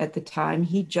 2 at the time.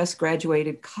 He just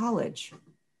graduated college.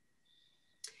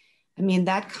 I mean,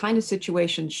 that kind of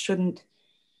situation shouldn't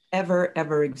ever,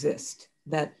 ever exist,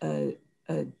 that a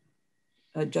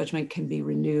judgment can be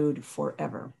renewed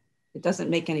forever. It doesn't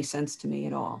make any sense to me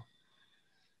at all.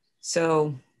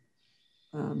 So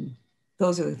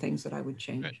those are the things that I would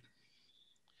change.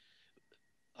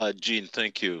 Jean,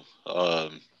 thank you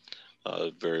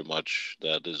very much.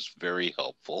 That is very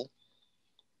helpful.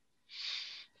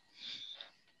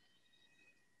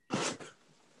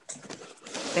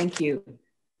 Thank you.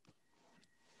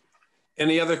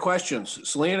 Any other questions?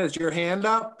 Selena, is your hand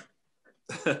up?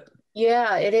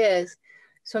 Yeah, it is.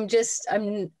 So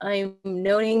I'm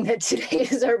noting that today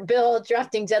is our bill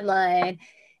drafting deadline,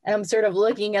 and I'm sort of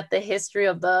looking at the history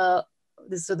of so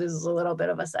this is a little bit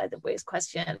of a sideways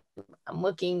question. I'm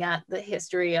looking at the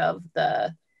history of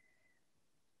the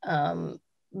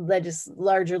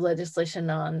larger legislation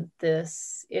on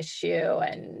this issue,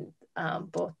 and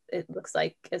both, it looks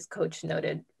like, as Coach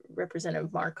noted,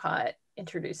 Representative Marcotte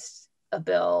introduced a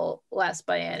bill last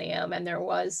biennium, and there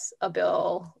was a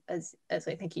bill, as I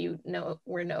think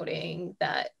we're noting,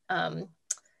 that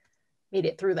made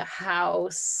it through the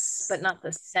House, but not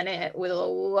the Senate, with a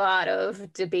lot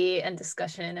of debate and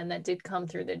discussion, and that did come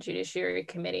through the Judiciary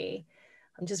Committee.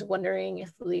 I'm just wondering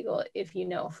if legal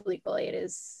aid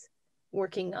is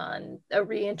working on a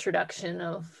reintroduction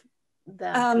of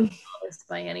that this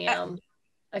biennium.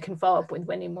 I can follow up with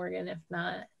Wendy Morgan if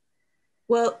not.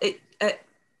 Well,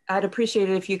 I'd appreciate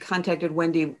it if you contacted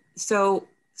Wendy. So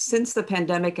since the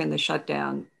pandemic and the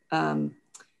shutdown,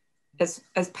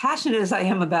 as passionate as I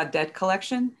am about debt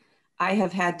collection, I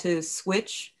have had to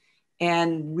switch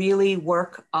and really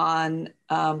work on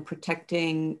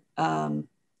protecting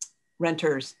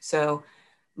renters. So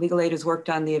Legal Aid has worked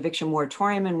on the eviction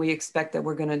moratorium, and we expect that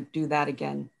we're going to do that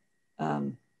again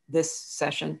this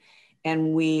session.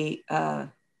 And we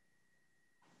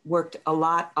worked a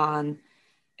lot on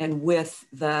and with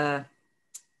the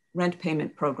rent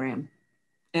payment program.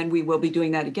 And we will be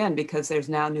doing that again because there's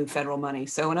now new federal money.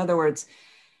 So in other words,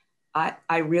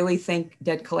 I really think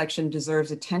debt collection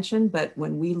deserves attention, but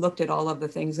when we looked at all of the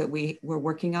things that we were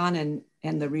working on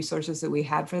and the resources that we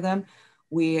had for them,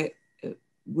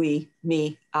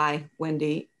 me, I,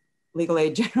 Wendy, Legal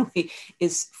Aid generally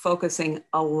is focusing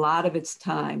a lot of its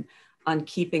time on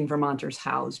keeping Vermonters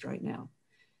housed right now.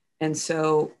 And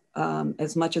so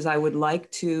as much as I would like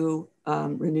to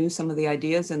renew some of the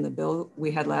ideas in the bill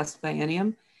we had last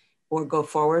biennium or go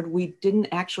forward, we didn't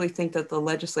actually think that the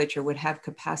legislature would have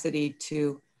capacity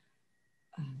to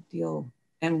deal,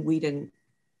 and we didn't.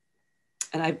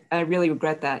 And I really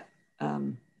regret that,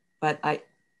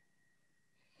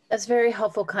 That's very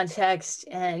helpful context,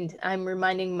 and I'm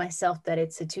reminding myself that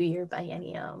it's a 2-year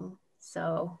biennium,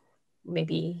 so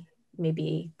maybe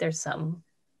there's some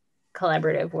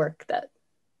collaborative work that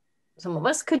some of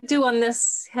us could do on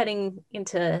this heading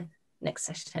into next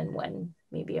session when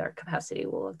maybe our capacity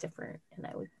will look different, and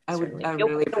I would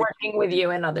really be working with you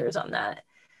and others on that.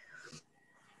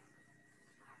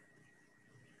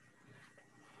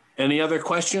 Any other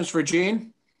questions for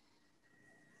Jean?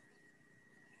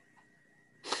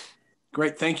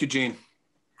 Great, thank you, Jean.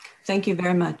 Thank you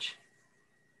very much.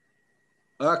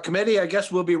 Committee, I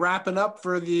guess we'll be wrapping up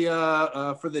for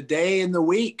the day and the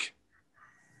week.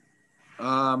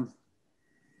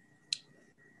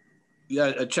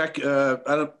 Yeah, check.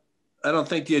 I don't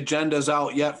think the agenda's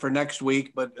out yet for next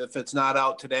week, but if it's not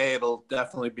out today, it'll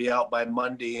definitely be out by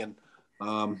Monday, and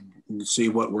see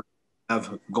what we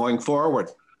have going forward.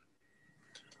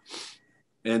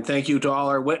 And thank you to all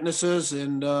our witnesses,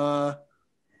 and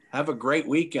have a great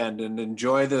weekend and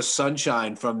enjoy this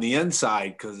sunshine from the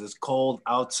inside because it's cold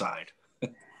outside.